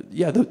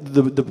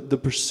 the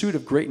pursuit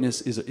of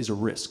greatness is a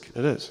risk.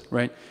 It is,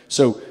 right?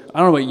 So I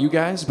don't know about you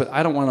guys, but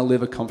I don't want to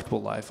live a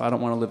comfortable life. I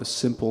don't want to live a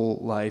simple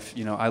life.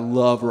 I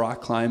love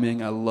rock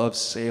climbing. I love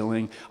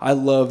sailing. I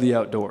love the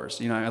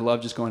outdoors. I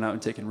love just going out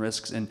and taking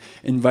risks and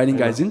inviting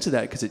guys into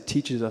that because it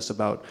teaches us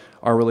about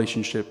our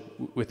relationship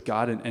with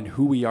God and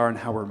who we are and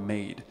how we're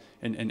made.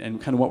 And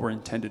kind of what we're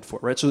intended for,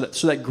 right? So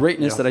that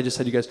greatness that I just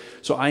said, you guys.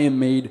 So I am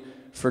made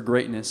for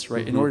greatness,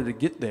 right? In order to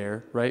get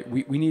there, right?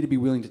 We need to be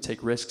willing to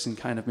take risks and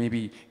kind of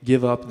maybe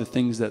give up the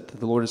things that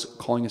the Lord is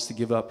calling us to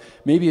give up.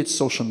 Maybe it's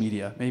social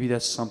media. Maybe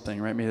that's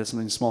something, right? Maybe that's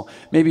something small.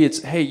 Maybe it's,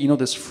 hey,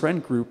 this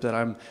friend group that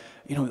I'm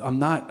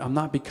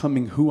not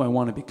becoming who I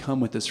want to become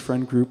with this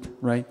friend group,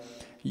 right?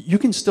 You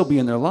can still be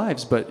in their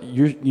lives, but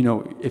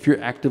if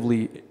you're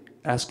actively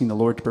asking the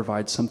Lord to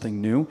provide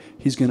something new,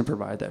 he's going to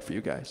provide that for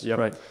you guys,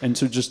 right? And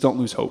so just don't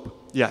lose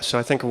hope. Yeah, so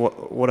I think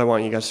what I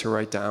want you guys to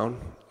write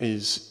down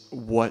is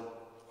what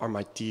are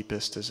my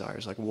deepest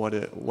desires? Like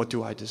what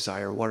do I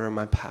desire? What are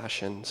my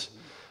passions?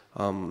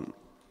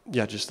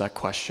 Just that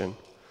question.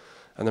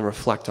 And then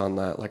reflect on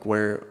that, like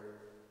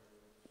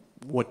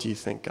what do you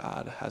think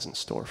God has in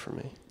store for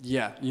me?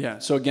 Yeah.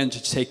 So again,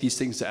 just take these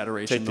things to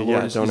adoration. The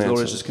Lord is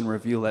just going to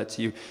reveal that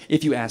to you.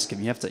 If you ask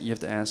him, you have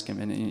to ask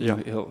him, and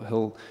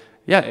he'll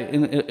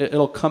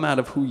it'll come out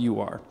of who you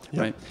are,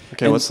 right?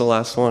 Okay, what's the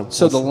last one?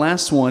 So the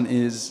last one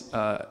is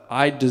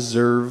I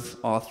deserve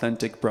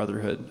authentic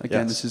brotherhood.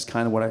 Again, this is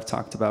kind of what I've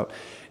talked about.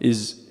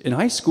 Is in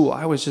high school,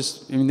 I was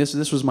just,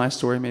 this was my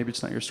story. Maybe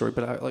it's not your story,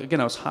 but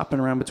I was hopping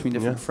around between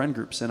different friend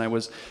groups, and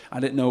I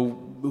didn't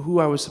know who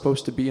I was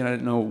supposed to be, and I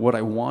didn't know what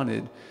I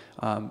wanted,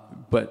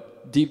 but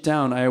deep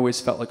down, I always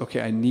felt like,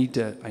 okay, I need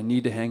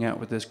to hang out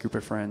with this group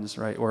of friends,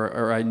 right?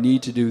 Or I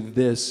need to do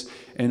this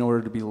in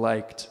order to be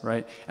liked,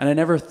 right? And I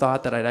never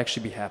thought that I'd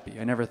actually be happy.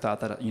 I never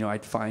thought that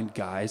I'd find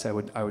guys. I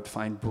would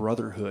find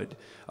brotherhood,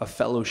 a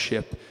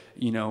fellowship,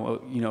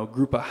 a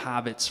group of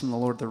hobbits from the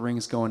Lord of the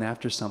Rings going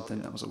after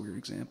something. That was a weird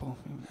example.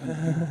 You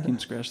can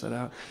scratch that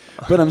out.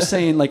 But I'm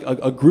saying like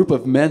a group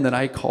of men that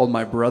I called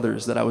my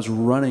brothers, that I was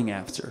running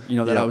after,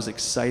 that I was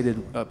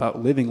excited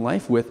about living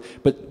life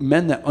with, but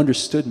men that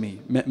understood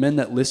me, men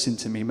that listened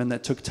to me, men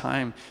that took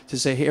time to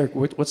say, hey, Eric,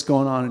 what's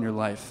going on in your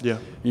life? Yeah.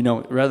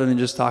 Rather than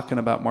just talking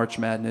about March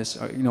Madness,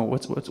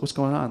 what's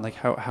going on? Like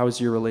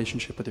how's your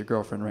relationship with your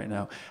girlfriend right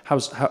now?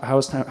 How's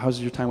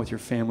your time with your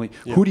family?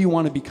 Yeah. Who do you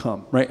want to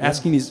become? Right? Yeah.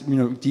 Asking these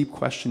deep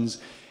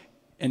questions,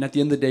 and at the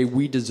end of the day,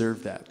 we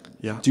deserve that.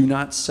 Yeah. Do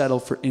not settle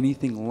for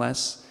anything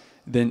less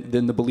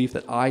than the belief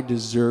that I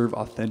deserve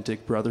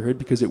authentic brotherhood,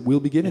 because it will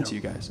be given to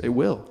you guys. It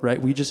will,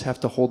 right? We just have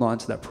to hold on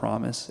to that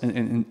promise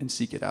and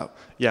seek it out.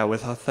 Yeah,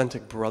 with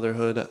authentic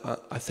brotherhood,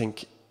 I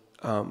think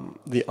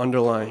the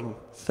underlying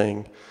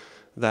thing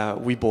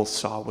that we both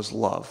saw was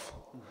love.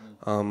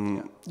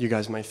 You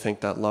guys might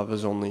think that love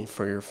is only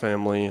for your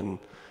family and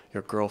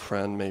your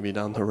girlfriend maybe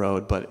down the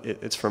road, but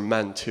it's for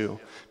men too,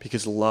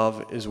 because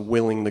love is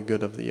willing the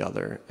good of the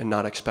other and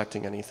not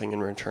expecting anything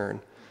in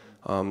return.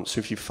 So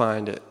if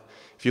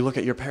you look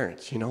at your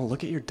parents,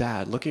 look at your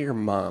dad, look at your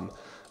mom,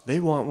 they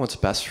want what's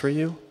best for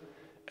you,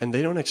 and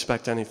they don't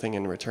expect anything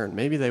in return.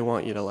 Maybe they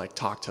want you to like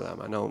talk to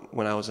them. I know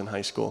when I was in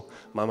high school,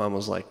 my mom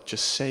was like,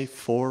 just say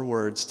 4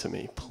 words to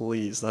me,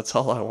 please. That's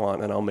all I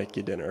want, and I'll make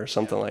you dinner or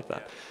something like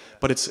that.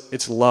 But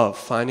it's love,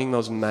 finding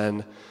those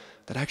men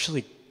that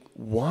actually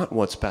want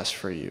what's best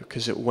for you.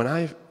 Because when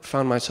I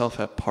found myself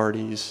at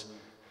parties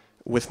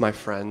with my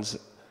friends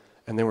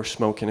and they were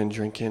smoking and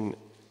drinking,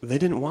 they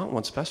didn't want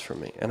what's best for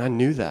me. And I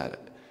knew that.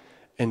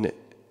 And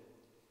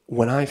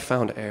when I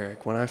found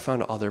Eric, when I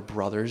found other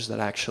brothers that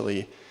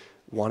actually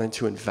wanted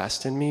to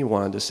invest in me,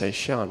 wanted to say,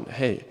 Sean,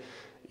 hey,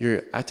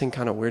 you're acting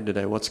kind of weird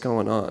today. What's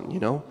going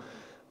on?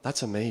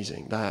 That's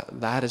amazing.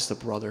 That is the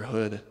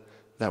brotherhood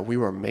that we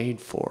were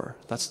made for.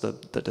 That's the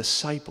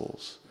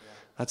disciples.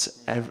 That's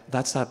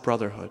that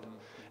brotherhood.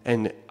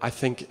 And I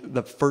think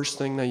the first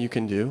thing that you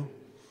can do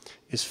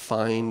is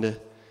find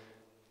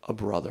a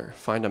brother,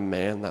 find a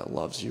man that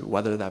loves you,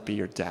 whether that be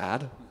your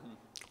dad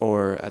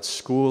or at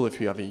school if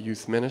you have a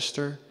youth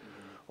minister,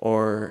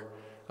 or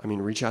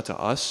reach out to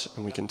us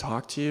and we can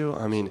talk to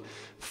you.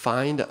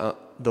 Find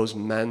those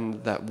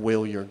men that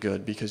will your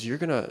good, because you're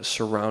going to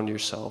surround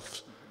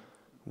yourself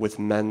with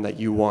men that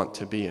you want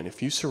to be. And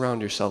if you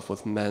surround yourself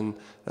with men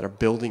that are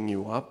building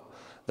you up,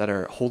 that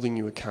are holding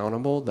you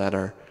accountable, that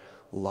are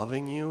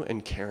loving you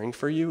and caring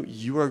for you,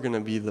 you are going to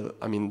be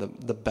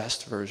the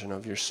best version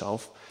of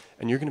yourself,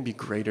 and you're going to be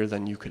greater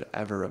than you could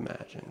ever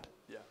imagine.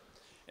 Yeah.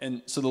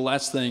 And so the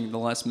last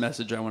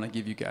message I want to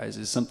give you guys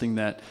is something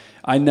that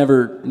I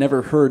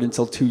never heard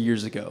until 2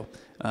 years ago.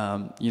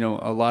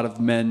 A lot of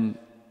men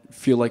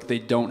feel like they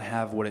don't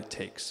have what it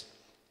takes.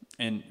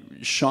 And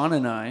Sean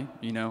and I,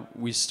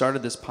 we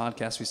started this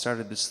podcast, we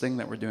started this thing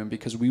that we're doing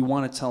because we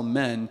want to tell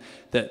men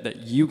that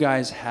you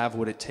guys have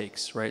what it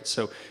takes, right?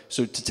 So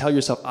to tell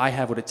yourself, I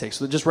have what it takes.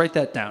 So just write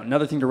that down.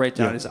 Another thing to write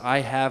down is I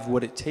have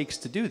what it takes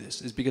to do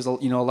this, is because, a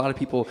lot of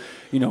people,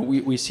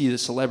 we see the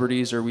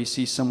celebrities, or we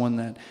see someone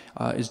that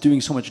is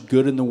doing so much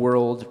good in the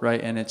world, right?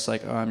 And it's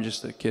like, oh, I'm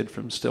just a kid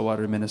from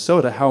Stillwater,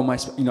 Minnesota. How am I,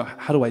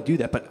 how do I do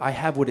that? But I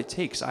have what it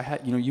takes.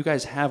 You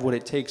guys have what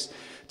it takes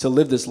to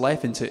live this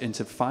life and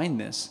to find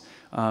this.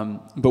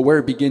 But where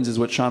it begins is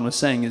what Sean was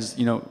saying is,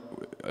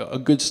 a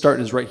good start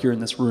is right here in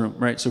this room,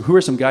 right? So who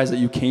are some guys that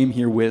you came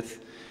here with,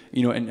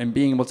 and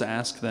being able to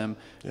ask them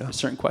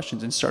certain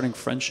questions and starting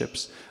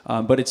friendships.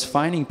 But it's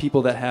finding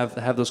people that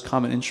have those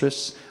common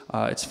interests.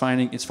 It's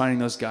finding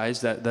those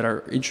guys that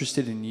are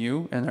interested in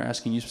you and are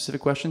asking you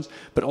specific questions.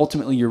 But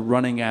ultimately, you're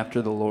running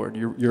after the Lord.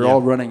 You're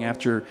all running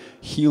after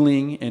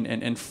healing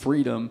and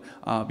freedom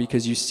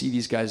because you see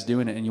these guys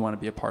doing it and you want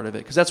to be a part of it.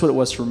 Because that's what it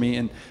was for me.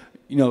 And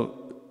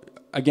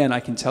again, I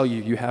can tell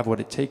you have what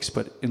it takes,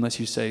 but unless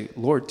you say,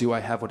 Lord, do I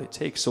have what it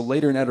takes? So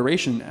later in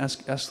adoration,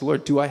 ask the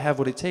Lord, do I have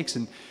what it takes?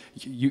 And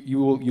you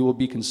will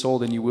be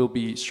consoled and you will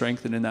be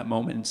strengthened in that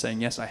moment in saying,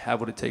 yes, I have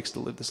what it takes to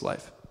live this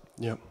life.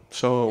 Yep.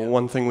 So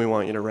one thing we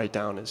want you to write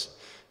down is,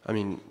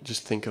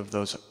 just think of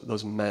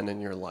those men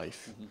in your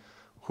life. Mm-hmm.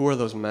 Who are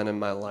those men in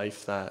my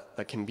life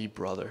that can be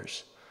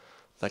brothers,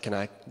 that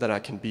I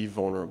can be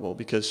vulnerable?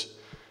 Because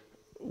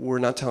we're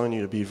not telling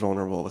you to be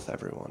vulnerable with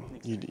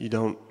everyone.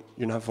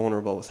 You're not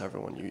vulnerable with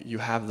everyone. You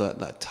have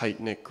that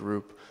tight-knit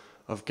group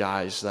of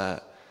guys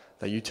that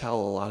you tell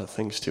a lot of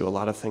things to, a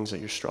lot of things that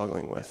you're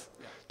struggling with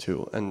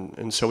to.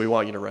 And so we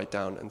want you to write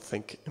down and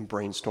think and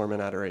brainstorm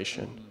in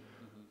adoration.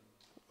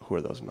 Mm-hmm. Who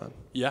are those men?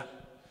 Yeah.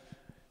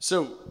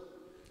 So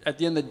at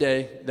the end of the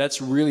day,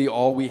 that's really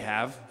all we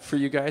have for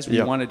you guys.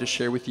 We wanted to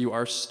share with you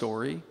our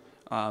story.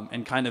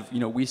 And kind of,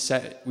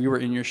 we were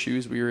in your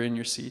shoes, we were in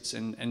your seats,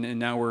 and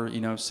now we're,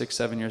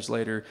 6-7 years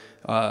later,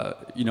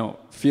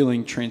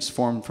 feeling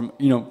transformed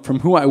from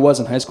who I was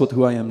in high school to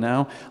who I am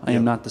now. I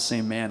am not the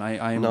same man.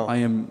 I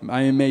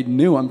am made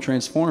new. I'm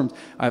transformed.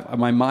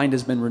 My mind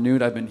has been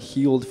renewed. I've been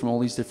healed from all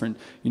these different,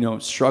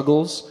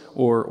 struggles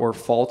or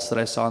faults that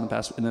I saw in the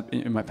past,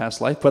 in my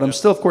past life. But I'm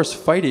still, of course,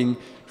 fighting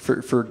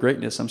for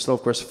greatness. I'm still,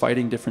 of course,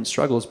 fighting different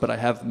struggles, but I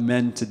have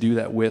men to do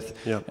that with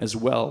as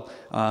well.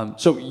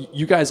 So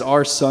you guys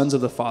are sons of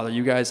the Father.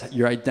 You guys,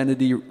 your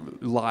identity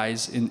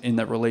lies in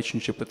that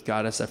relationship with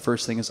God. That's that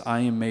first thing, is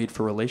I am made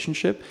for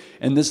relationship.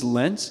 And this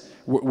Lent,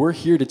 we're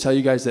here to tell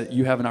you guys that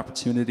you have an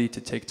opportunity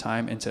to take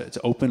time and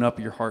to open up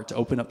your heart, to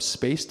open up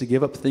space, to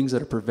give up things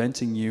that are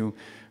preventing you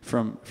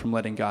from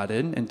letting God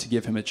in, and to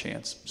give him a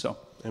chance. So,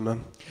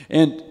 amen.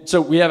 And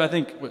so we have, I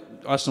think,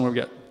 Austin, what we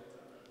got?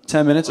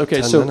 10 minutes?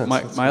 Okay, 10 so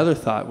minutes. my other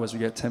thought was, we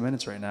got 10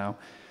 minutes right now.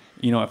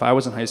 If I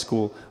was in high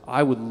school,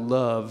 I would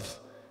love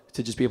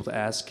to just be able to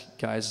ask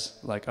guys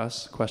like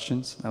us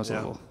questions. That was a Yeah.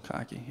 little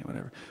cocky,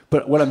 whatever.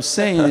 But what I'm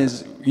saying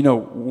is,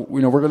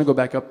 we're going to go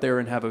back up there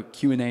and have a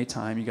Q&A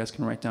time. You guys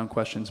can write down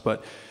questions,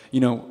 but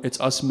it's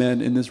us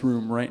men in this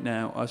room right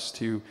now, us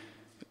two.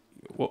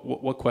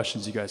 What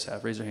questions do you guys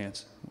have? Raise your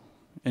hands.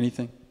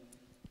 Anything?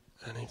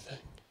 Anything.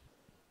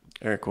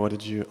 Eric, what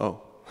did you?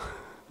 Oh.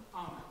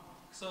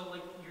 So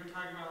like you were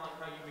talking about like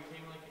how you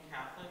became like a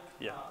Catholic.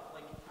 Yeah.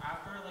 Like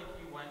after like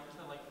you went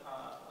to like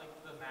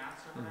the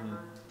mass or whatever.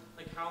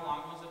 Like how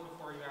long was it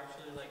before you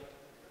actually like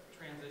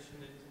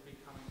transitioned into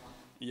becoming one?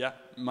 Yeah.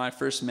 My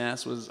first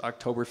mass was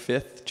October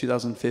 5th,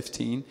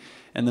 2015,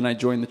 and then I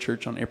joined the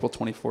church on April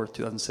 24th,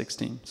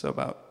 2016. So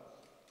about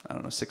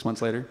 6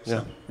 months later.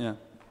 So, yeah.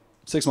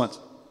 6 months.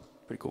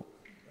 Pretty cool.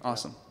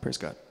 Awesome. Praise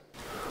God.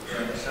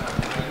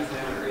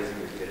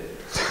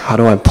 How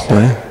do I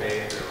plan?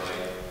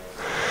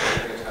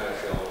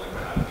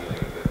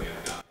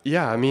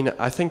 Yeah, I mean,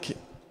 I think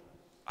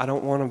I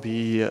don't want to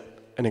be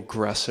an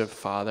aggressive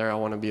father. I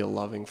want to be a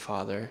loving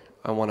father.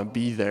 I want to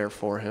be there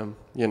for him,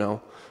 I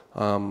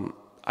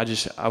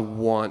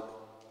want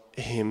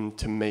him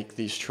to make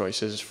these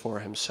choices for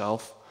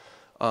himself.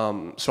 So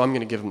I'm going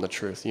to give him the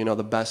truth.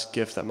 The best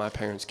gift that my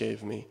parents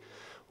gave me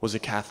was a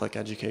Catholic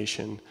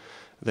education.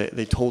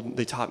 They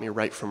taught me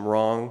right from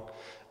wrong,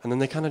 and then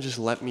they kind of just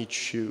let me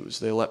choose.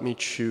 They let me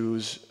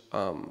choose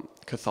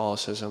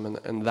Catholicism,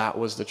 and that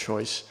was the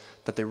choice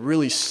that they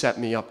really set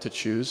me up to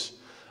choose.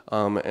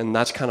 And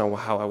that's kind of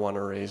how I want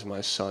to raise my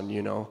son,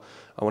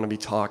 I want to be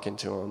talking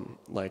to him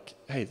like,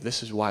 hey,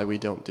 this is why we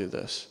don't do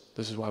this.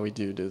 This is why we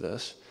do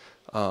this.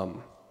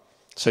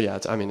 So yeah,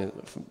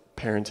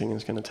 parenting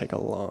is going to take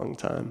a long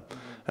time,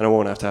 and I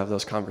won't have to have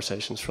those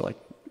conversations for like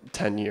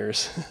 10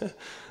 years.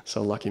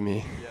 So lucky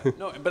me. Yeah.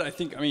 No, but I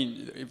think,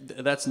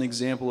 that's an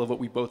example of what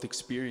we both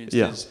experienced.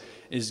 Yeah.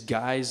 Is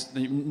guys,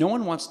 no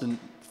one wants to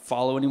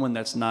follow anyone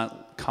that's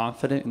not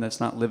confident and that's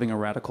not living a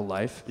radical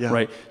life,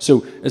 right?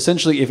 So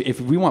essentially,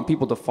 if we want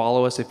people to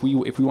follow us, if we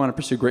want to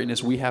pursue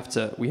greatness, we have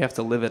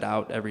to live it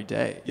out every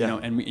day,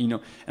 and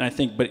I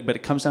think, but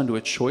it comes down to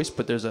a choice.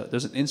 But there's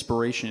an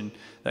inspiration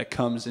that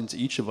comes into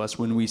each of us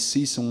when we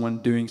see someone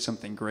doing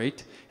something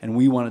great, and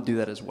we want to do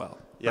that as well.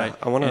 Yeah, right?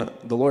 I want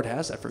to. The Lord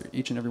has that for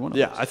each and every one of us.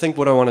 Yeah, I think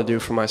what I want to do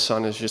for my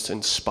son is just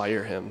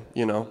inspire him,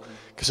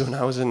 because when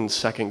I was in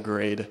second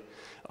grade,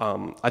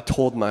 I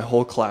told my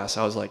whole class,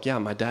 I was like, yeah,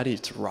 my dad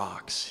eats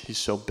rocks. He's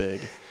so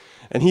big.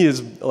 And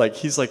he's like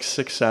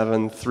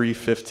 6'7",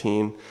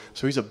 315.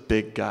 So he's a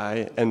big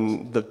guy.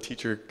 And the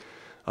teacher,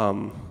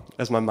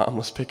 as my mom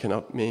was picking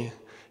up me,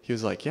 he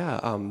was like,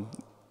 yeah,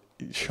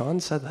 Sean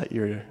said that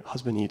your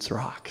husband eats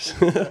rocks.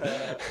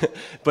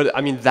 But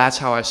that's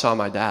how I saw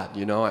my dad,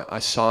 I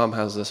saw him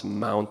as this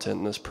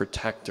mountain, this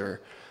protector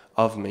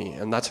of me.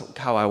 And that's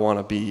how I want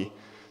to be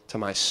to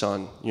my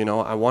son.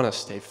 I want to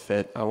stay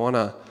fit. I want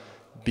to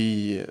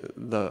be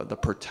the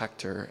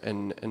protector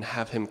and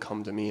have him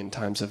come to me in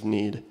times of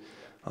need.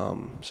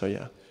 So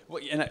yeah.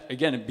 Well, and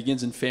again, it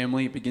begins in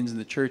family, it begins in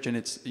the church, and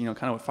it's kind of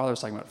what Father was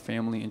talking about,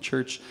 family and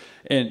church.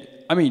 And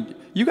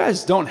you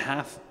guys don't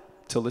have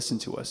to listen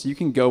to us. You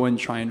can go and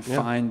try and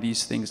find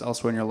these things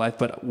elsewhere in your life,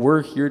 but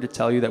we're here to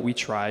tell you that we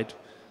tried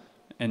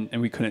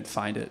and we couldn't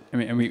find it.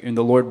 And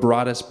the Lord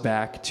brought us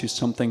back to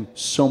something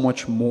so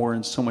much more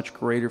and so much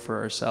greater for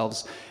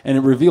ourselves. And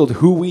it revealed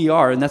who we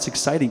are, and that's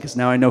exciting because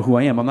now I know who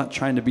I am. I'm not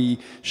trying to be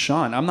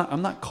Sean. I'm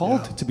not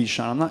called to be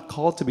Sean. I'm not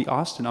called to be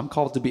Austin. I'm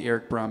called to be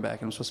Eric Bromback,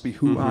 and I'm supposed to be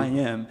who I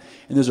am.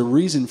 And there's a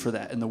reason for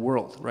that in the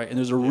world, right? And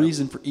there's a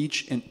reason for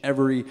each and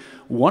every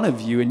one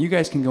of you, and you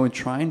guys can go and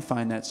try and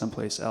find that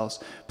someplace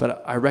else.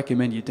 But I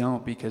recommend you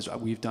don't, because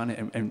we've done it,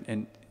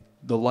 and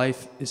the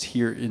life is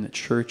here in the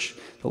church.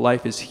 The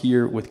life is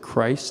here with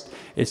Christ.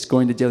 It's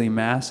going to daily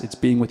mass. It's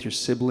being with your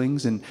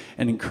siblings and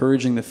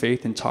encouraging the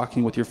faith and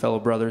talking with your fellow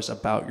brothers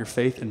about your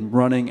faith and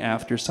running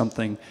after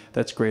something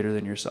that's greater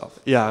than yourself.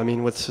 Yeah,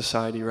 with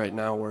society right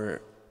now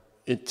where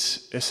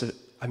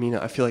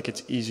I feel like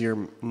it's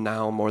easier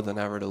now more than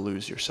ever to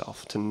lose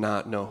yourself, to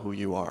not know who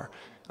you are.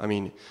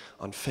 On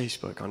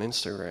Facebook, on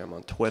Instagram,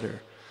 on Twitter,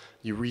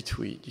 you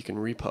retweet, you can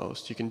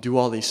repost, you can do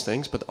all these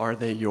things, but are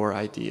they your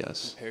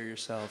ideas? Compare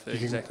yourself.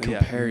 You can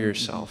compare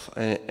yourself.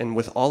 And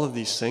with all of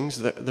these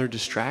things, they're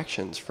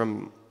distractions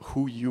from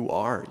who you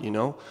are,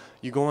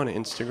 You go on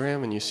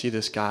Instagram and you see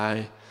this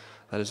guy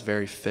that is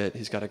very fit,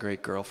 he's got a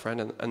great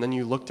girlfriend, and then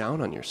you look down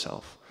on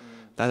yourself.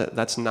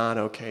 That's not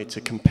okay.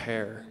 To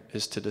compare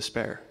is to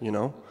despair,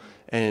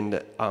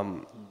 And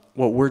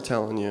what we're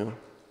telling you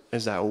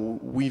is that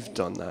we've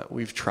done that.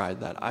 We've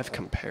tried that. I've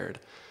compared.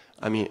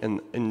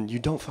 And you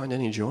don't find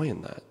any joy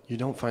in that. You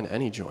don't find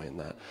any joy in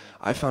that.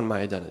 I found my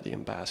identity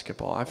in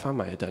basketball. I found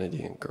my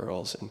identity in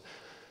girls,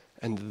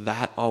 and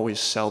that always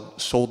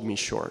sold me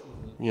short,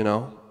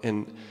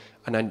 And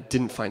I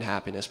didn't find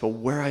happiness. But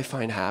where I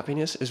find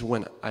happiness is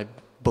when I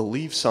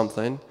believe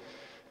something,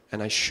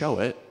 and I show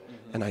it,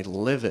 and I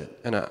live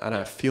it, and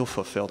I feel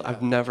fulfilled.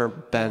 I've never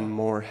been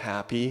more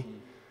happy,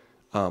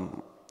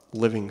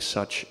 living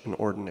such an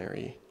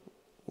ordinary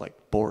like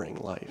boring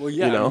life. Well,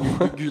 yeah, you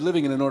know? you're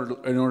living in an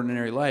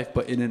ordinary life,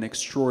 but in an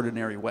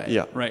extraordinary way,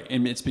 Yeah. right?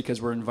 And it's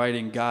because we're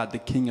inviting God, the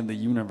King of the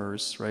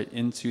universe, right,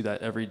 into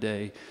that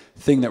everyday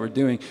thing that we're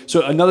doing.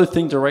 So another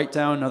thing to write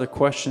down, another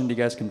question you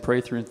guys can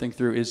pray through and think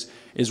through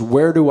is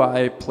where do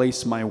I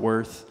place my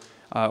worth?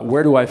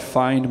 Where do I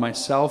find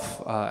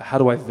myself? How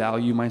do I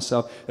value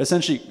myself?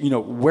 Essentially,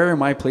 where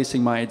am I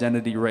placing my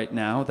identity right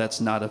now? That's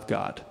not of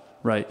God,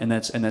 right? And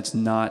that's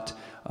not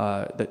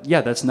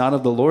that's not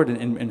of the Lord.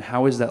 And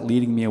how is that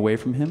leading me away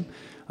from Him?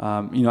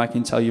 I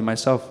can tell you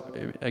myself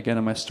again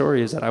in my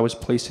story is that I was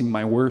placing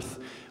my worth,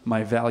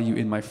 my value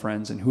in my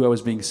friends and who I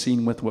was being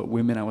seen with, what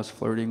women I was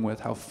flirting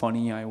with, how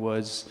funny I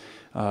was,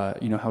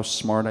 how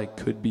smart I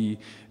could be.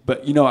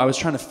 But, I was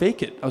trying to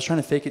fake it. I was trying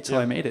to fake it till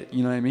I made it.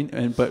 You know what I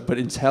mean? But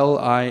until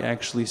I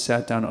actually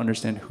sat down to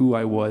understand who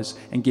I was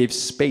and gave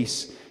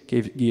space,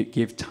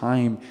 gave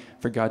time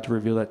for God to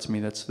reveal that to me,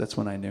 that's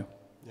when I knew.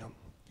 Yeah.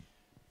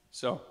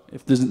 So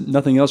if there's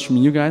nothing else from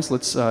you guys,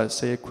 let's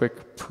say a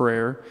quick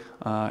prayer,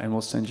 and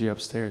we'll send you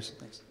upstairs.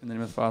 Thanks. In the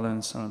name of the Father, and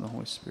the Son, and the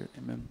Holy Spirit.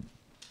 Amen.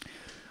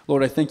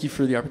 Lord, I thank you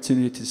for the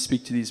opportunity to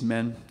speak to these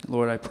men.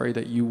 Lord, I pray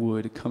that you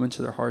would come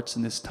into their hearts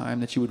in this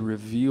time, that you would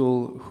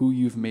reveal who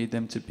you've made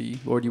them to be.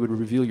 Lord, you would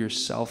reveal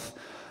yourself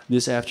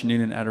this afternoon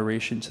in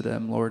adoration to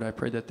them. Lord, I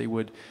pray that they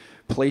would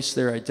place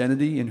their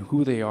identity in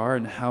who they are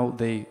and how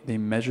they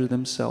measure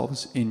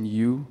themselves in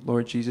you.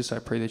 Lord Jesus, I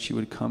pray that you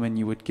would come and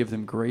you would give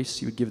them grace.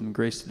 You would give them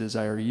grace to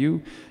desire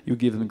you. You would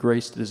give them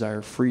grace to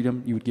desire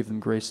freedom. You would give them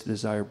grace to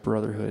desire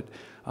brotherhood.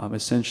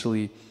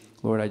 Essentially,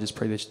 Lord, I just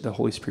pray that the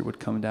Holy Spirit would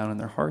come down in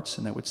their hearts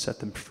and that would set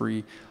them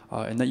free,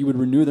 and that you would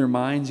renew their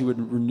minds, you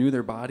would renew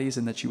their bodies,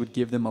 and that you would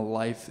give them a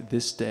life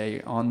this day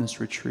on this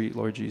retreat,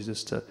 Lord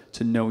Jesus,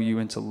 to know you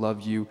and to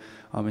love you,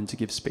 and to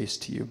give space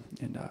to you.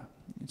 And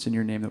it's in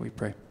your name that we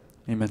pray.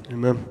 Amen.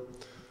 Amen.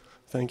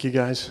 Thank you,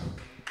 guys.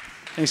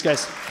 Thanks,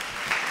 guys.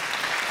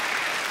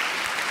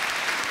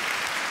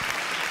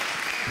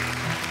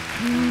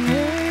 Mm.